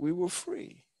said we were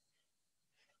free.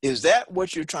 Is that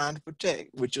what you're trying to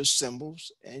protect with your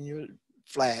symbols and your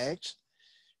flags?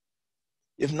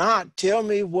 If not, tell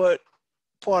me what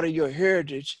part of your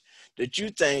heritage that you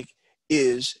think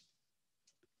is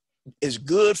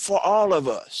good for all of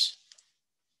us.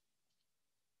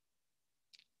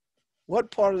 What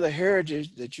part of the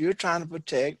heritage that you're trying to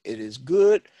protect, it is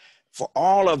good for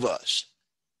all of us,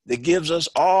 that gives us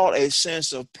all a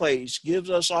sense of place, gives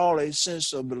us all a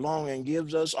sense of belonging,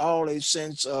 gives us all a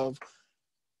sense of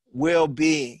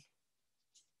well-being,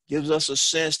 gives us a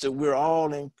sense that we're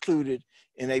all included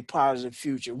in a positive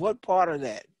future. What part of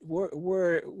that,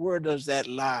 where does that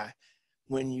lie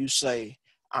when you say,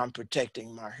 I'm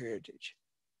protecting my heritage?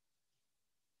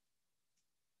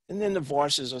 And then the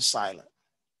voices are silent.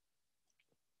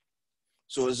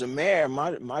 So as a mayor,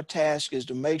 my task is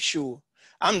to make sure,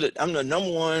 I'm the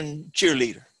number one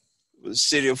cheerleader for the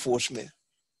city of Fort Smith.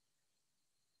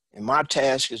 And my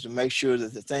task is to make sure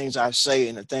that the things I say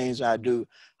and the things I do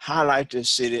highlight this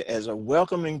city as a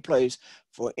welcoming place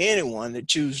for anyone that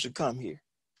chooses to come here.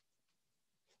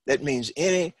 That means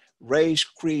any race,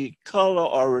 creed, color,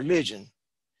 or religion.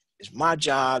 It's my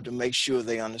job to make sure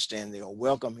they understand they are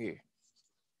welcome here.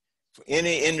 For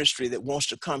any industry that wants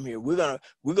to come here, we're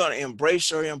gonna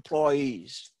embrace our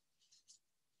employees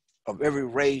of every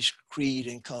race, creed,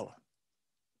 and color.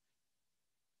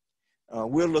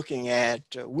 We're looking at,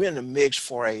 we're in the mix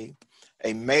for a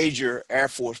major Air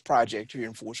Force project here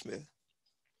in Fort Smith.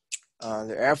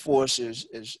 The Air Force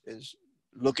is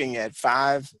looking at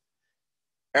 5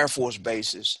 Air Force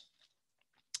bases,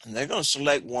 and they're going to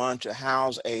select one to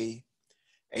house a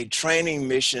training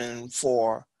mission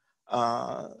for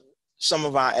some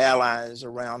of our allies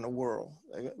around the world.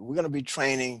 We're going to be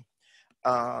training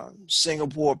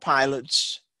Singapore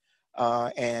pilots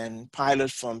and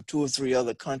pilots from 2 or 3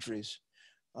 other countries.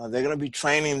 They're going to be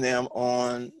training them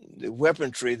on the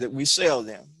weaponry that we sell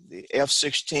them, the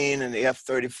F-16 and the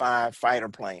F-35 fighter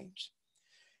planes.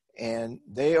 And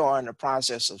they are in the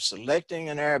process of selecting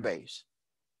an airbase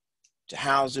to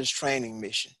house this training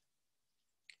mission.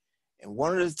 And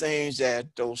one of the things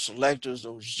that those selectors,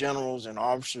 those generals and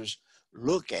officers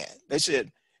look at, they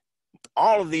said,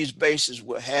 all of these bases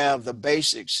will have the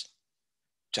basics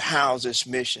to house this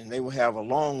mission. They will have a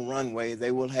long runway.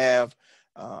 They will have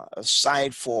a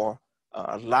site for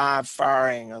live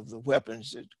firing of the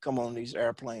weapons that come on these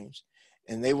airplanes.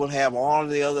 And they will have all of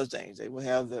the other things. They will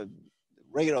have the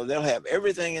radar. They'll have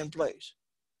everything in place.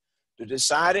 The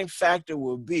deciding factor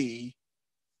will be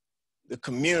the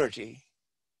community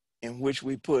in which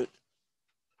we put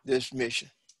this mission.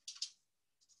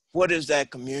 What is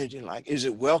that community like? Is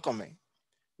it welcoming?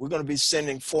 We're going to be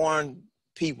sending foreign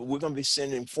people. We're going to be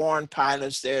sending foreign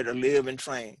pilots there to live and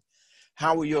train.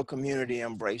 How will your community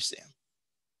embrace them?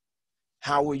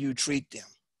 How will you treat them?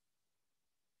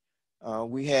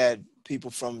 We had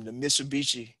people from the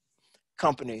Mitsubishi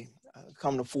company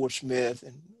come to Fort Smith,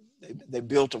 and they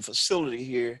built a facility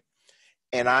here.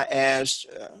 And I asked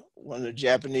one of the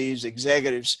Japanese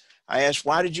executives, I asked,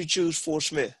 why did you choose Fort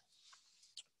Smith?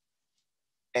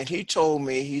 And he told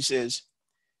me, he says,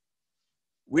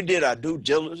 we did our due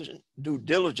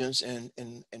diligence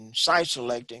in site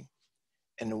selecting,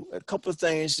 and a couple of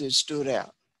things that stood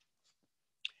out.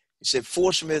 He said,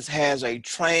 Fort Smith has a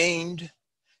trained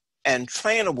and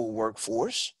trainable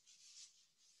workforce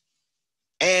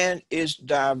and its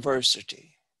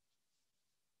diversity.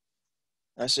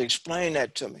 I said, explain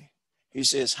that to me. He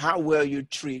says, how well you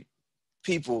treat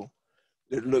people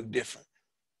that look different,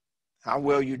 how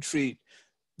well you treat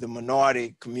the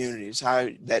minority communities, how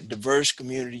that diverse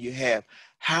community you have,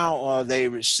 how are they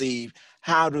received?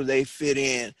 How do they fit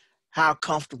in? How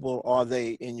comfortable are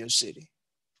they in your city?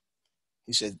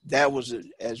 He said, that was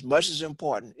as much as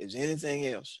important as anything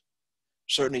else.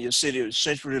 Certainly your city is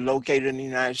centrally located in the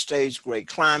United States, great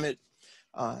climate,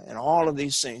 and all of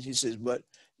these things. He says, but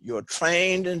your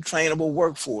trained and trainable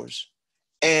workforce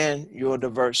and your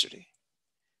diversity.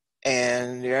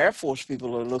 And the Air Force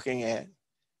people are looking at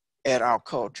our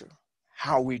culture,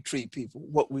 how we treat people,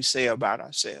 what we say about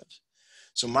ourselves.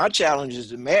 So my challenge as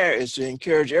the mayor is to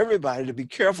encourage everybody to be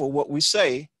careful what we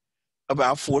say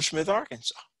about Fort Smith,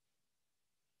 Arkansas.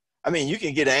 I mean, you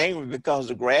can get angry because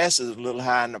the grass is a little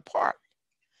high in the park,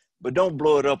 but don't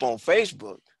blow it up on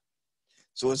Facebook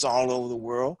so it's all over the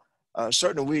world.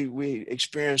 Certainly we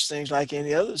experience things like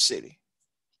any other city.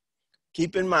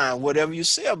 Keep in mind, whatever you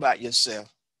say about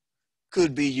yourself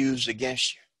could be used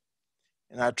against you.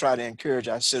 And I try to encourage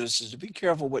our citizens to be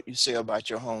careful what you say about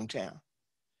your hometown,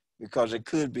 because it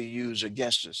could be used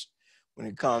against us when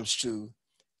it comes to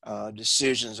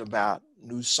decisions about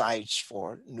new sites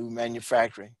for new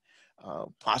manufacturing,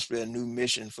 possibly a new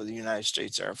mission for the United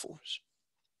States Air Force.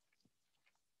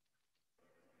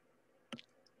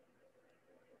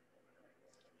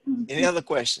 Any other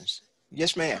questions?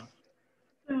 Yes, ma'am.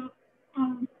 So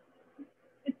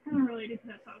it's kind of related to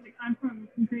that topic. I'm from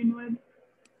Greenwood.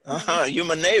 You're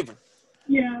my neighbor.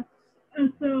 Yeah.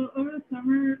 So over the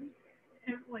summer,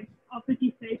 like all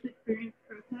 50 states experienced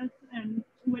protests, and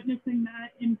witnessing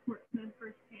that in Fort Smith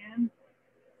firsthand,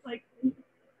 like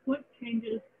what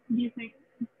changes do you think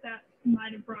that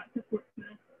might have brought to Fort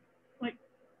Smith, like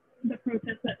the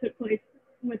protests that took place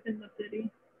within the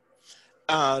city?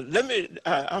 I'm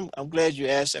glad you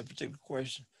asked that particular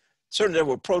question. Certainly there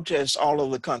were protests all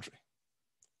over the country,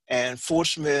 and Fort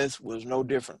Smith was no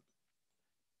different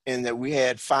in that we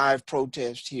had 5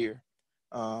 protests here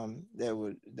that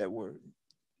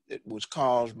was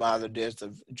caused by the death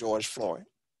of George Floyd.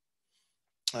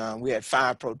 We had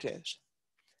 5 protests,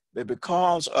 but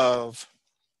because of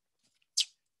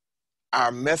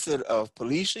our method of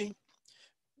policing,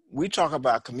 we talk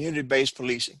about community-based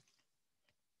policing.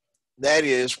 That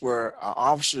is where our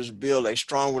officers build a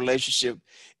strong relationship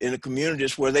in the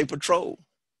communities where they patrol.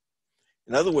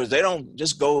 In other words, they don't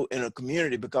just go in a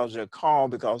community because they're called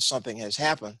because something has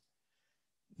happened.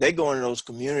 They go into those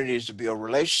communities to build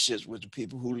relationships with the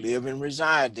people who live and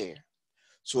reside there.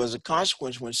 So as a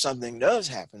consequence, when something does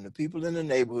happen, the people in the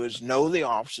neighborhoods know the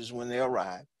officers when they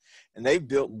arrive, and they've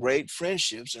built great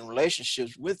friendships and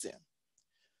relationships with them.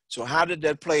 So how did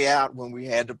that play out when we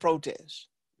had the protests?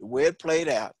 The way it played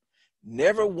out,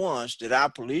 never once did our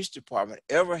police department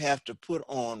ever have to put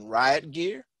on riot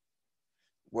gear,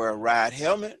 wear a riot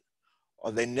helmet,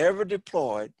 or they never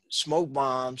deployed smoke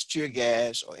bombs, tear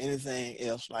gas, or anything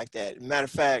else like that. Matter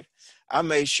of fact, I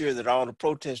made sure that all the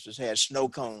protesters had snow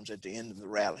cones at the end of the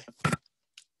rally.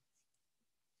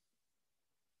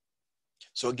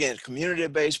 So again,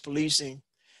 community-based policing,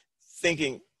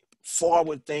 thinking,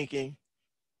 forward thinking.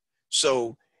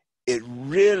 So it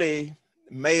really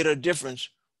made a difference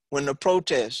when the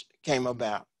protests came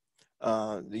about.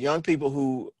 The young people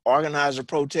who organized the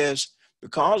protests,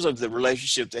 because of the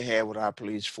relationship they had with our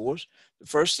police force, the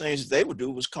first things they would do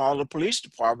was call the police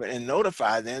department and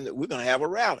notify them that we're going to have a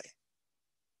rally.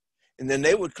 And then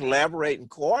they would collaborate and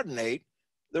coordinate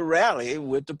the rally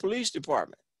with the police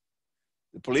department.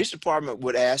 The police department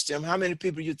would ask them, how many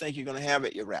people you think you're going to have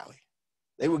at your rally?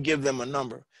 They would give them a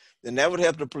number. Then that would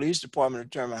help the police department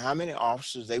determine how many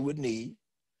officers they would need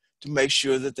to make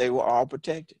sure that they were all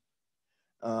protected.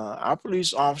 Our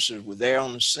police officers were there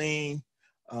on the scene.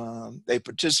 They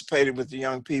participated with the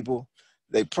young people.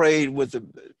 They prayed with the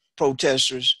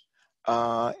protesters,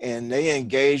 and they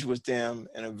engaged with them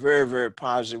in a very, very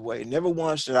positive way. Never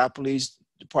once did our police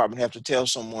department have to tell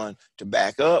someone to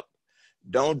back up,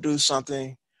 don't do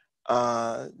something.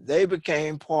 They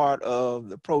became part of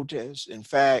the protest. In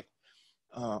fact,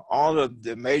 all of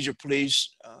the major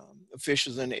police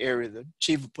officials in the area, the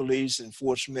chief of police in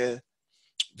Fort Smith,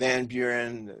 Van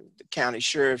Buren, the county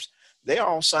sheriffs, they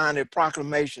all signed a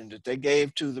proclamation that they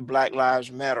gave to the Black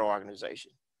Lives Matter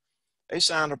organization. They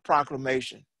signed a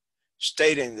proclamation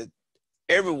stating that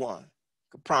everyone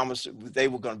could promise that they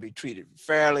were going to be treated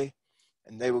fairly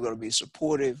and they were going to be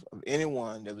supportive of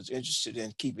anyone that was interested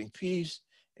in keeping peace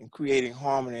and creating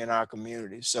harmony in our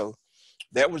community. So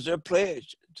that was their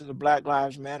pledge to the Black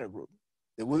Lives Matter group,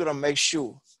 that we're going to make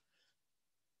sure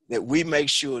that we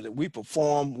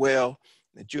perform well,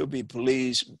 that you'll be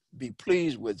pleased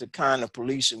with the kind of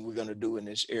policing we're going to do in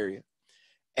this area.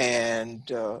 And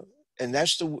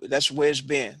that's the way it's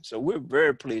been. So we're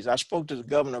very pleased. I spoke to the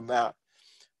governor about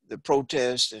the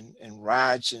protests and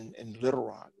riots in Little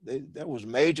Rock. There was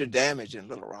major damage in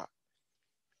Little Rock.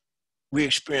 We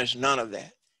experienced none of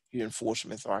that here in Fort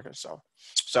Smith, Arkansas.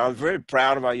 So I'm very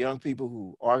proud of our young people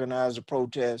who organized the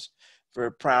protests,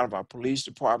 very proud of our police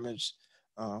departments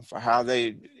for how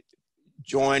they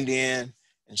joined in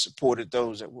and supported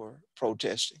those that were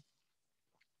protesting.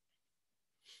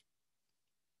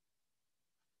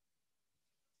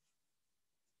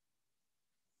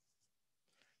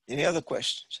 Any other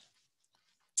questions?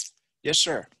 Yes,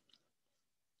 sir.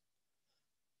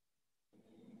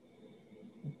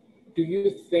 Do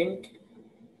you think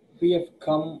we have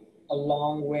come a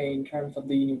long way in terms of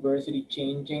the university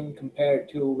changing compared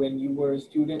to when you were a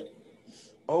student?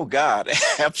 Oh God,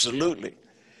 absolutely.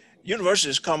 University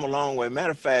has come a long way.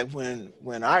 Matter of fact,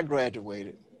 when I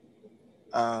graduated,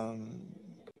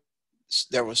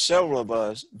 there were several of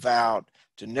us vowed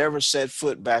to never set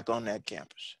foot back on that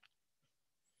campus.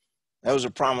 That was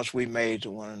a promise we made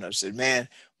to one another. Said, man,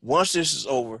 once this is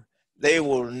over, they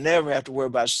will never have to worry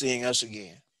about seeing us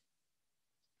again.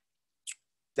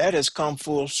 That has come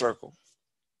full circle.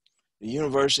 The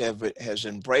university has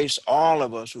embraced all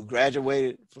of us who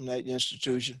graduated from that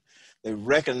institution. They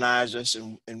recognize us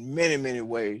in many, many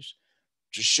ways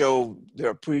to show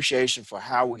their appreciation for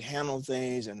how we handle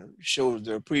things and show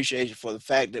their appreciation for the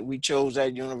fact that we chose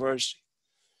that university.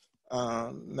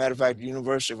 Matter of fact, the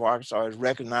University of Arkansas has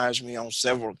recognized me on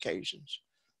several occasions.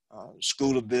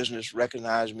 School of Business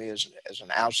recognized me as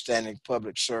an outstanding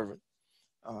public servant.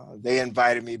 They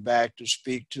invited me back to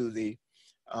speak to the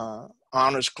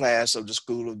honors class of the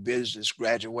School of Business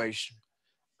graduation,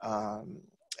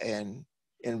 and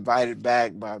invited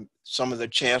back by some of the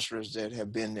chancellors that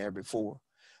have been there before.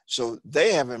 So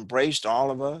they have embraced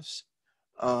all of us.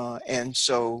 And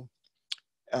so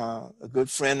a good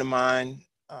friend of mine,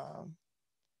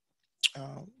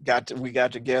 we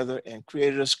got together and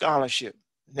created a scholarship.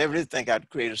 Never did think I'd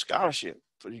create a scholarship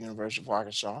for the University of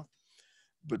Arkansas,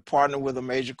 but partnered with a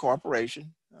major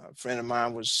corporation. A friend of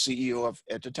mine was CEO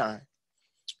at the time.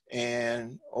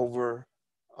 And over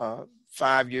a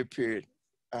 5-year period,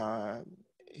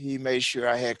 he made sure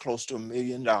I had close to $1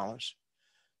 million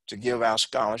to give out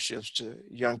scholarships to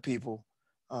young people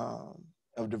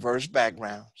of diverse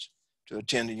backgrounds to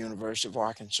attend the University of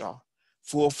Arkansas.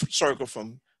 Full circle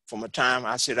from a time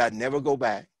I said I'd never go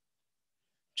back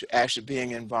to actually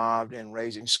being involved in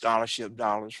raising scholarship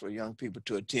dollars for young people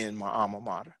to attend my alma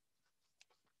mater.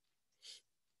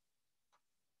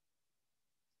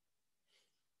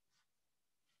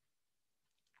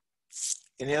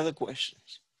 Any other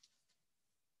questions?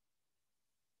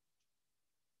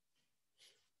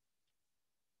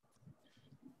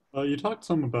 You talked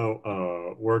some about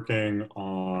working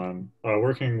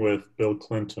with Bill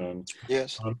Clinton.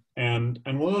 Yes. And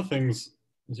one of the things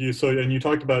you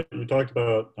talked about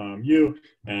you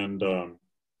and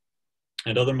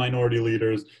other minority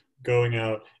leaders going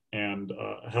out and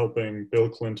helping Bill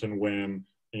Clinton win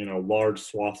large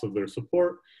swaths of their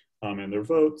support and their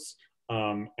votes.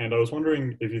 And I was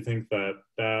wondering if you think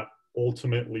that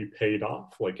ultimately paid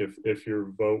off, like if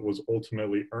your vote was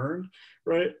ultimately earned,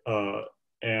 right?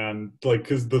 And like,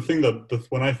 because the thing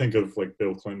when I think of like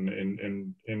Bill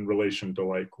Clinton in relation to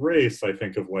like race, I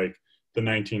think of like the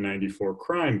 1994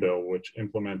 crime bill, which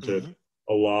implemented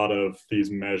a lot of these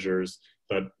measures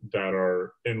that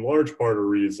are in large part a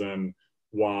reason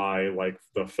why like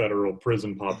the federal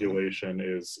prison population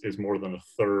is more than a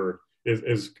third,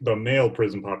 is the male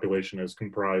prison population is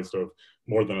comprised of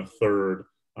more than a third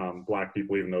Black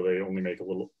people, even though they only make a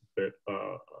little bit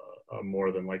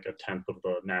more than like a tenth of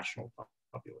the national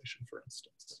population, for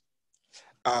instance?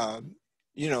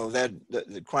 You know, that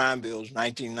the crime bill is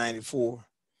 1994.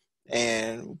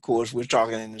 And of course, we're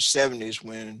talking in the 70s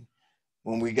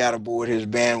when we got aboard his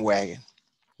bandwagon.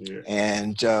 Yeah.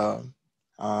 And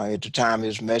at the time,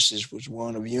 his message was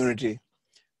one of unity,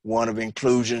 one of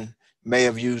inclusion, may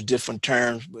have used different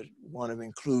terms, but one of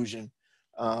inclusion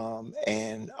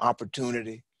and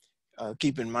opportunity.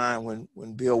 Keep in mind,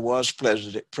 when Bill was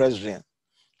president,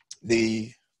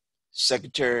 the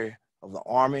Secretary of the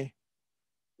Army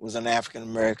was an African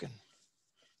American.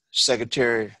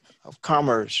 Secretary of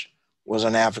Commerce was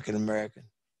an African American.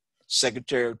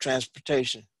 Secretary of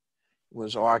Transportation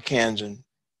was Arkansan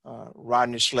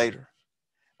Rodney Slater.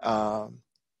 The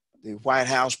White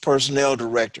House Personnel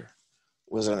Director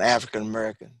was an African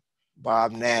American,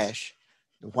 Bob Nash.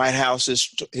 The White House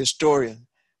historian,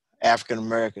 African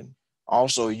American,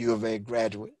 also a U of A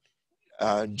graduate.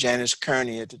 Janice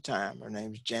Kearney at the time, her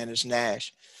name is Janice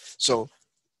Nash. So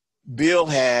Bill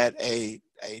had a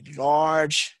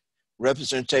large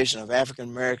representation of African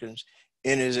Americans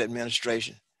in his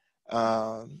administration.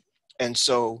 And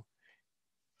so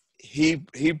he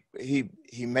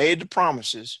made the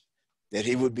promises that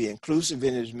he would be inclusive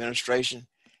in his administration,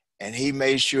 and he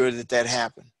made sure that that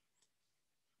happened.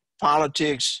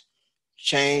 Politics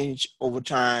changed over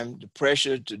time. The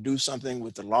pressure to do something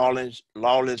with the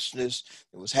lawlessness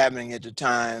that was happening at the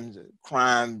time, the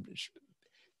crime,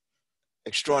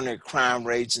 extraordinary crime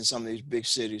rates in some of these big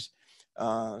cities,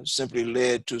 simply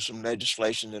led to some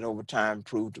legislation that over time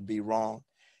proved to be wrong.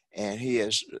 And he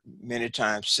has many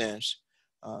times since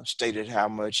stated how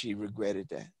much he regretted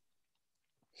that.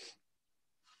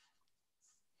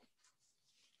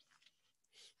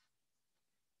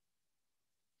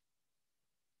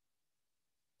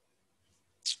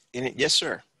 Yes,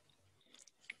 sir.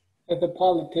 As a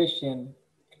politician,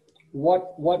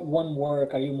 what one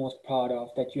work are you most proud of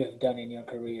that you have done in your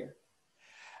career?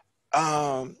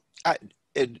 My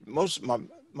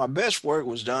best work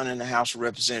was done in the House of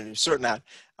Representatives. Certainly,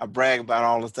 I brag about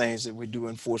all the things that we do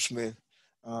in Fort Smith,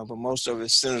 but most of it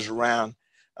centers around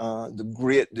the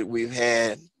grit that we've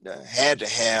had to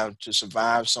have to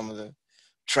survive some of the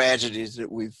tragedies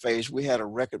that we've faced. We had a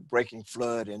record-breaking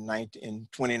flood in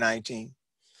 2019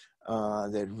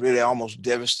 that really almost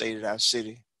devastated our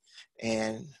city.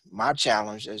 And my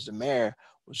challenge as the mayor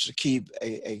was to keep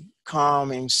a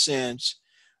calming sense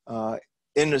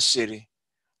in the city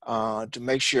to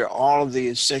make sure all of the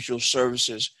essential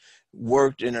services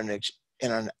worked in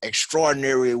an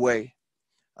extraordinary way.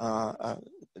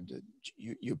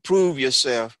 You prove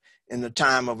yourself in the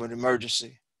time of an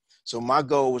emergency. So my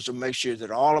goal was to make sure that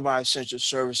all of our essential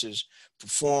services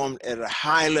performed at a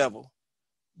high level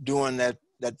during that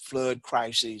flood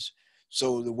crisis.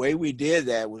 So the way we did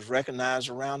that was recognized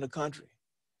around the country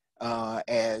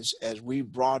as we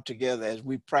brought together, as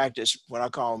we practiced what I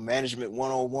call management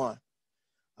 101.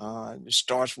 It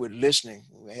starts with listening.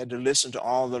 We had to listen to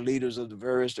all the leaders of the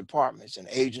various departments and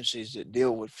agencies that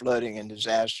deal with flooding and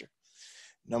disaster.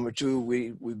 Number two,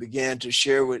 we began to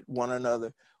share with one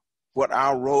another what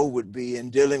our role would be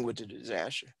in dealing with the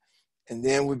disaster. And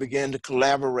then we began to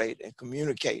collaborate and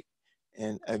communicate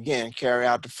and again, carry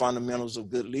out the fundamentals of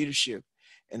good leadership.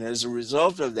 And as a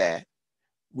result of that,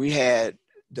 we had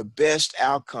the best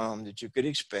outcome that you could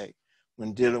expect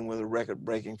when dealing with a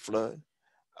record-breaking flood.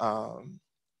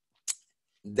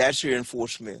 That's here in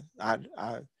Fort Smith. I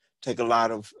take a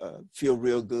lot of, feel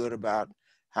real good about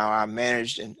how I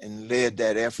managed and led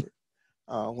that effort.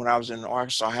 When I was in the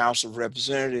Arkansas House of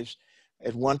Representatives,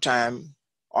 at one time,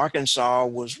 Arkansas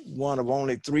was one of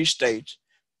only 3 states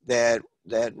that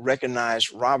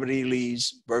recognized Robert E.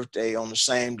 Lee's birthday on the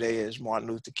same day as Martin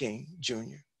Luther King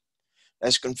Jr.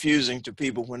 That's confusing to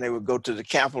people when they would go to the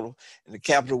Capitol and the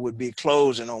Capitol would be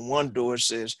closed, and on one door it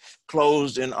says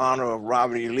closed in honor of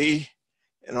Robert E. Lee,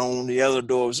 and on the other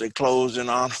door it says closed in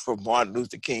honor of Martin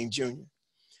Luther King Jr.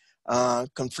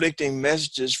 Conflicting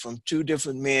messages from 2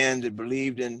 different men that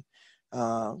believed in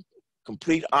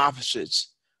complete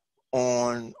opposites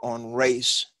on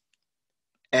race.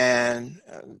 And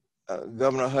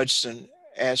Governor Hutchinson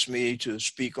asked me to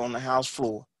speak on the House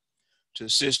floor to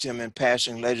assist him in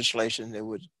passing legislation that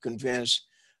would convince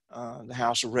the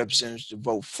House of Representatives to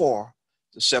vote for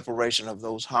the separation of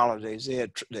those holidays. They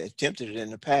attempted it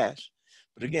in the past.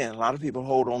 But again, a lot of people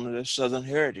hold on to their Southern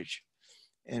heritage.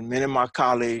 And many of my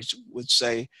colleagues would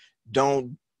say,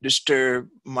 don't disturb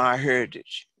my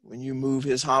heritage. When you move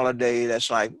his holiday, that's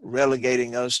like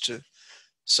relegating us to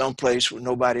someplace where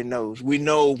nobody knows. We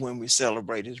know when we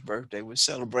celebrate his birthday. We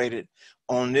celebrate it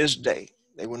on this day.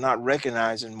 They were not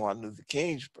recognizing Martin Luther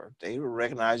King's birthday. They were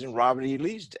recognizing Robert E.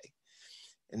 Lee's day.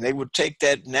 And they would take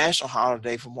that national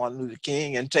holiday for Martin Luther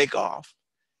King and take off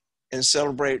and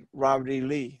celebrate Robert E.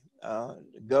 Lee.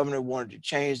 The governor wanted to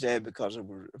change that because of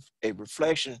a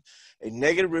reflection, a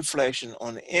negative reflection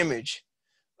on the image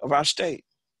of our state.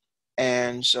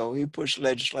 And so he pushed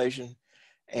legislation,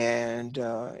 and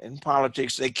in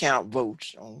politics, they count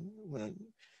votes. When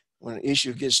an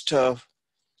issue gets tough,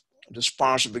 the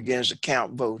sponsor begins to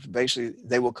count votes. Basically,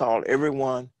 they will call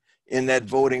everyone in that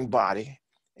voting body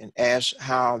and ask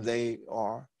how they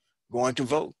are going to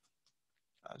vote.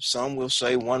 Some will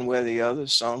say one way or the other.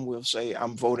 Some will say,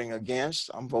 I'm voting against,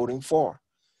 I'm voting for.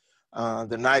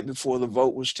 The night before the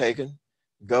vote was taken,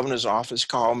 the governor's office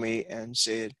called me and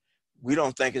said, we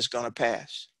don't think it's going to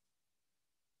pass.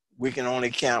 We can only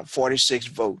count 46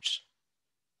 votes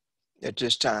at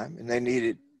this time, and they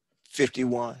needed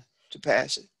 51 to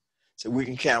pass it. So we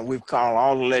can count, we've called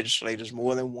all the legislators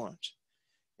more than once,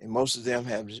 and most of them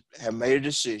have made a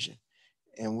decision,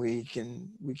 and we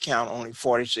count only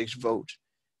 46 votes,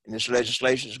 and this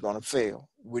legislation is going to fail.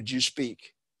 Would you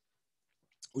speak?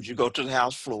 Would you go to the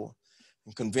House floor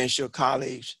and convince your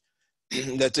colleagues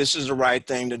that this is the right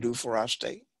thing to do for our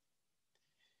state?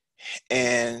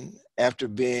 And after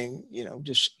being,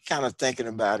 just kind of thinking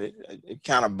about it, it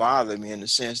kind of bothered me in the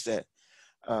sense that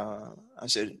I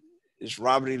said, this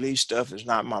Robert E. Lee stuff is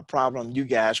not my problem. You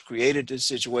guys created this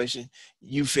situation,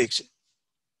 you fix it.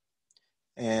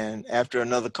 And after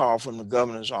another call from the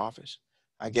governor's office,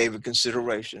 I gave it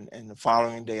consideration, and the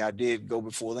following day I did go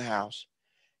before the House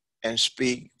and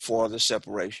speak for the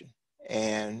separation.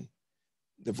 And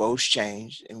the votes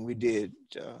changed, and we did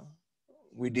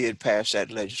pass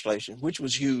that legislation, which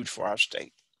was huge for our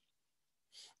state.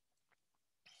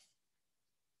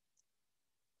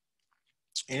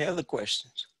 Any other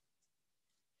questions?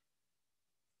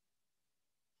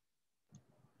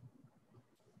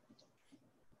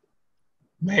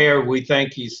 Mayor, we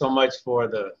thank you so much for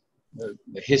the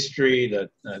history, the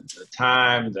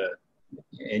time,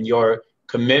 and your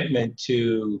commitment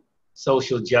to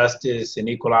social justice and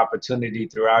equal opportunity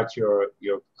throughout your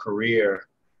career.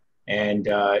 And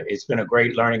it's been a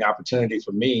great learning opportunity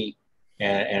for me,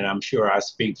 and I'm sure I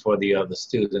speak for the other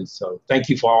students. So thank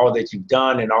you for all that you've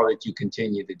done and all that you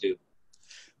continue to do.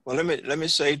 Well, let me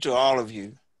say to all of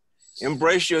you,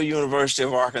 embrace your University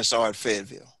of Arkansas at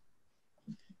Fayetteville.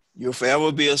 You'll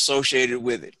forever be associated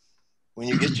with it. When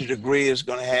you get your degree, it's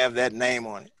going to have that name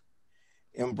on it.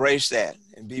 Embrace that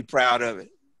and be proud of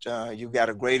it. You've got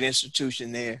a great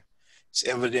institution there. It's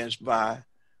evidenced by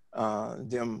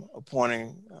them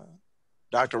appointing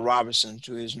Dr. Robinson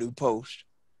to his new post.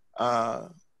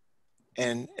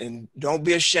 And don't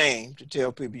be ashamed to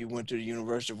tell people you went to the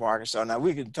University of Arkansas. Now,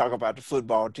 we can talk about the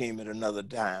football team at another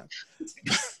time.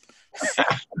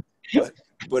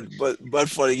 But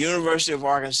for the University of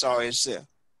Arkansas itself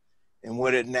and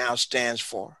what it now stands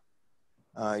for,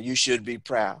 you should be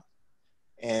proud.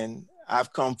 And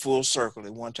I've come full circle.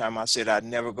 At one time I said I'd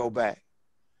never go back,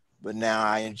 but now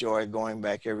I enjoy going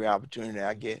back every opportunity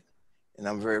I get. And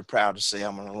I'm very proud to say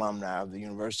I'm an alumni of the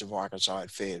University of Arkansas at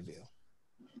Fayetteville.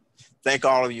 Thank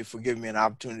all of you for giving me an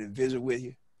opportunity to visit with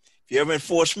you. If you're ever in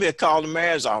Fort Smith, call the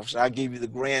mayor's office. I'll give you the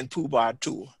Grand Poobah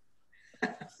tour.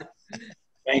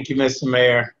 Thank you, Mr.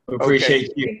 Mayor. We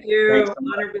appreciate you. Thank you,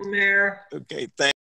 Honorable Mayor. Okay, thank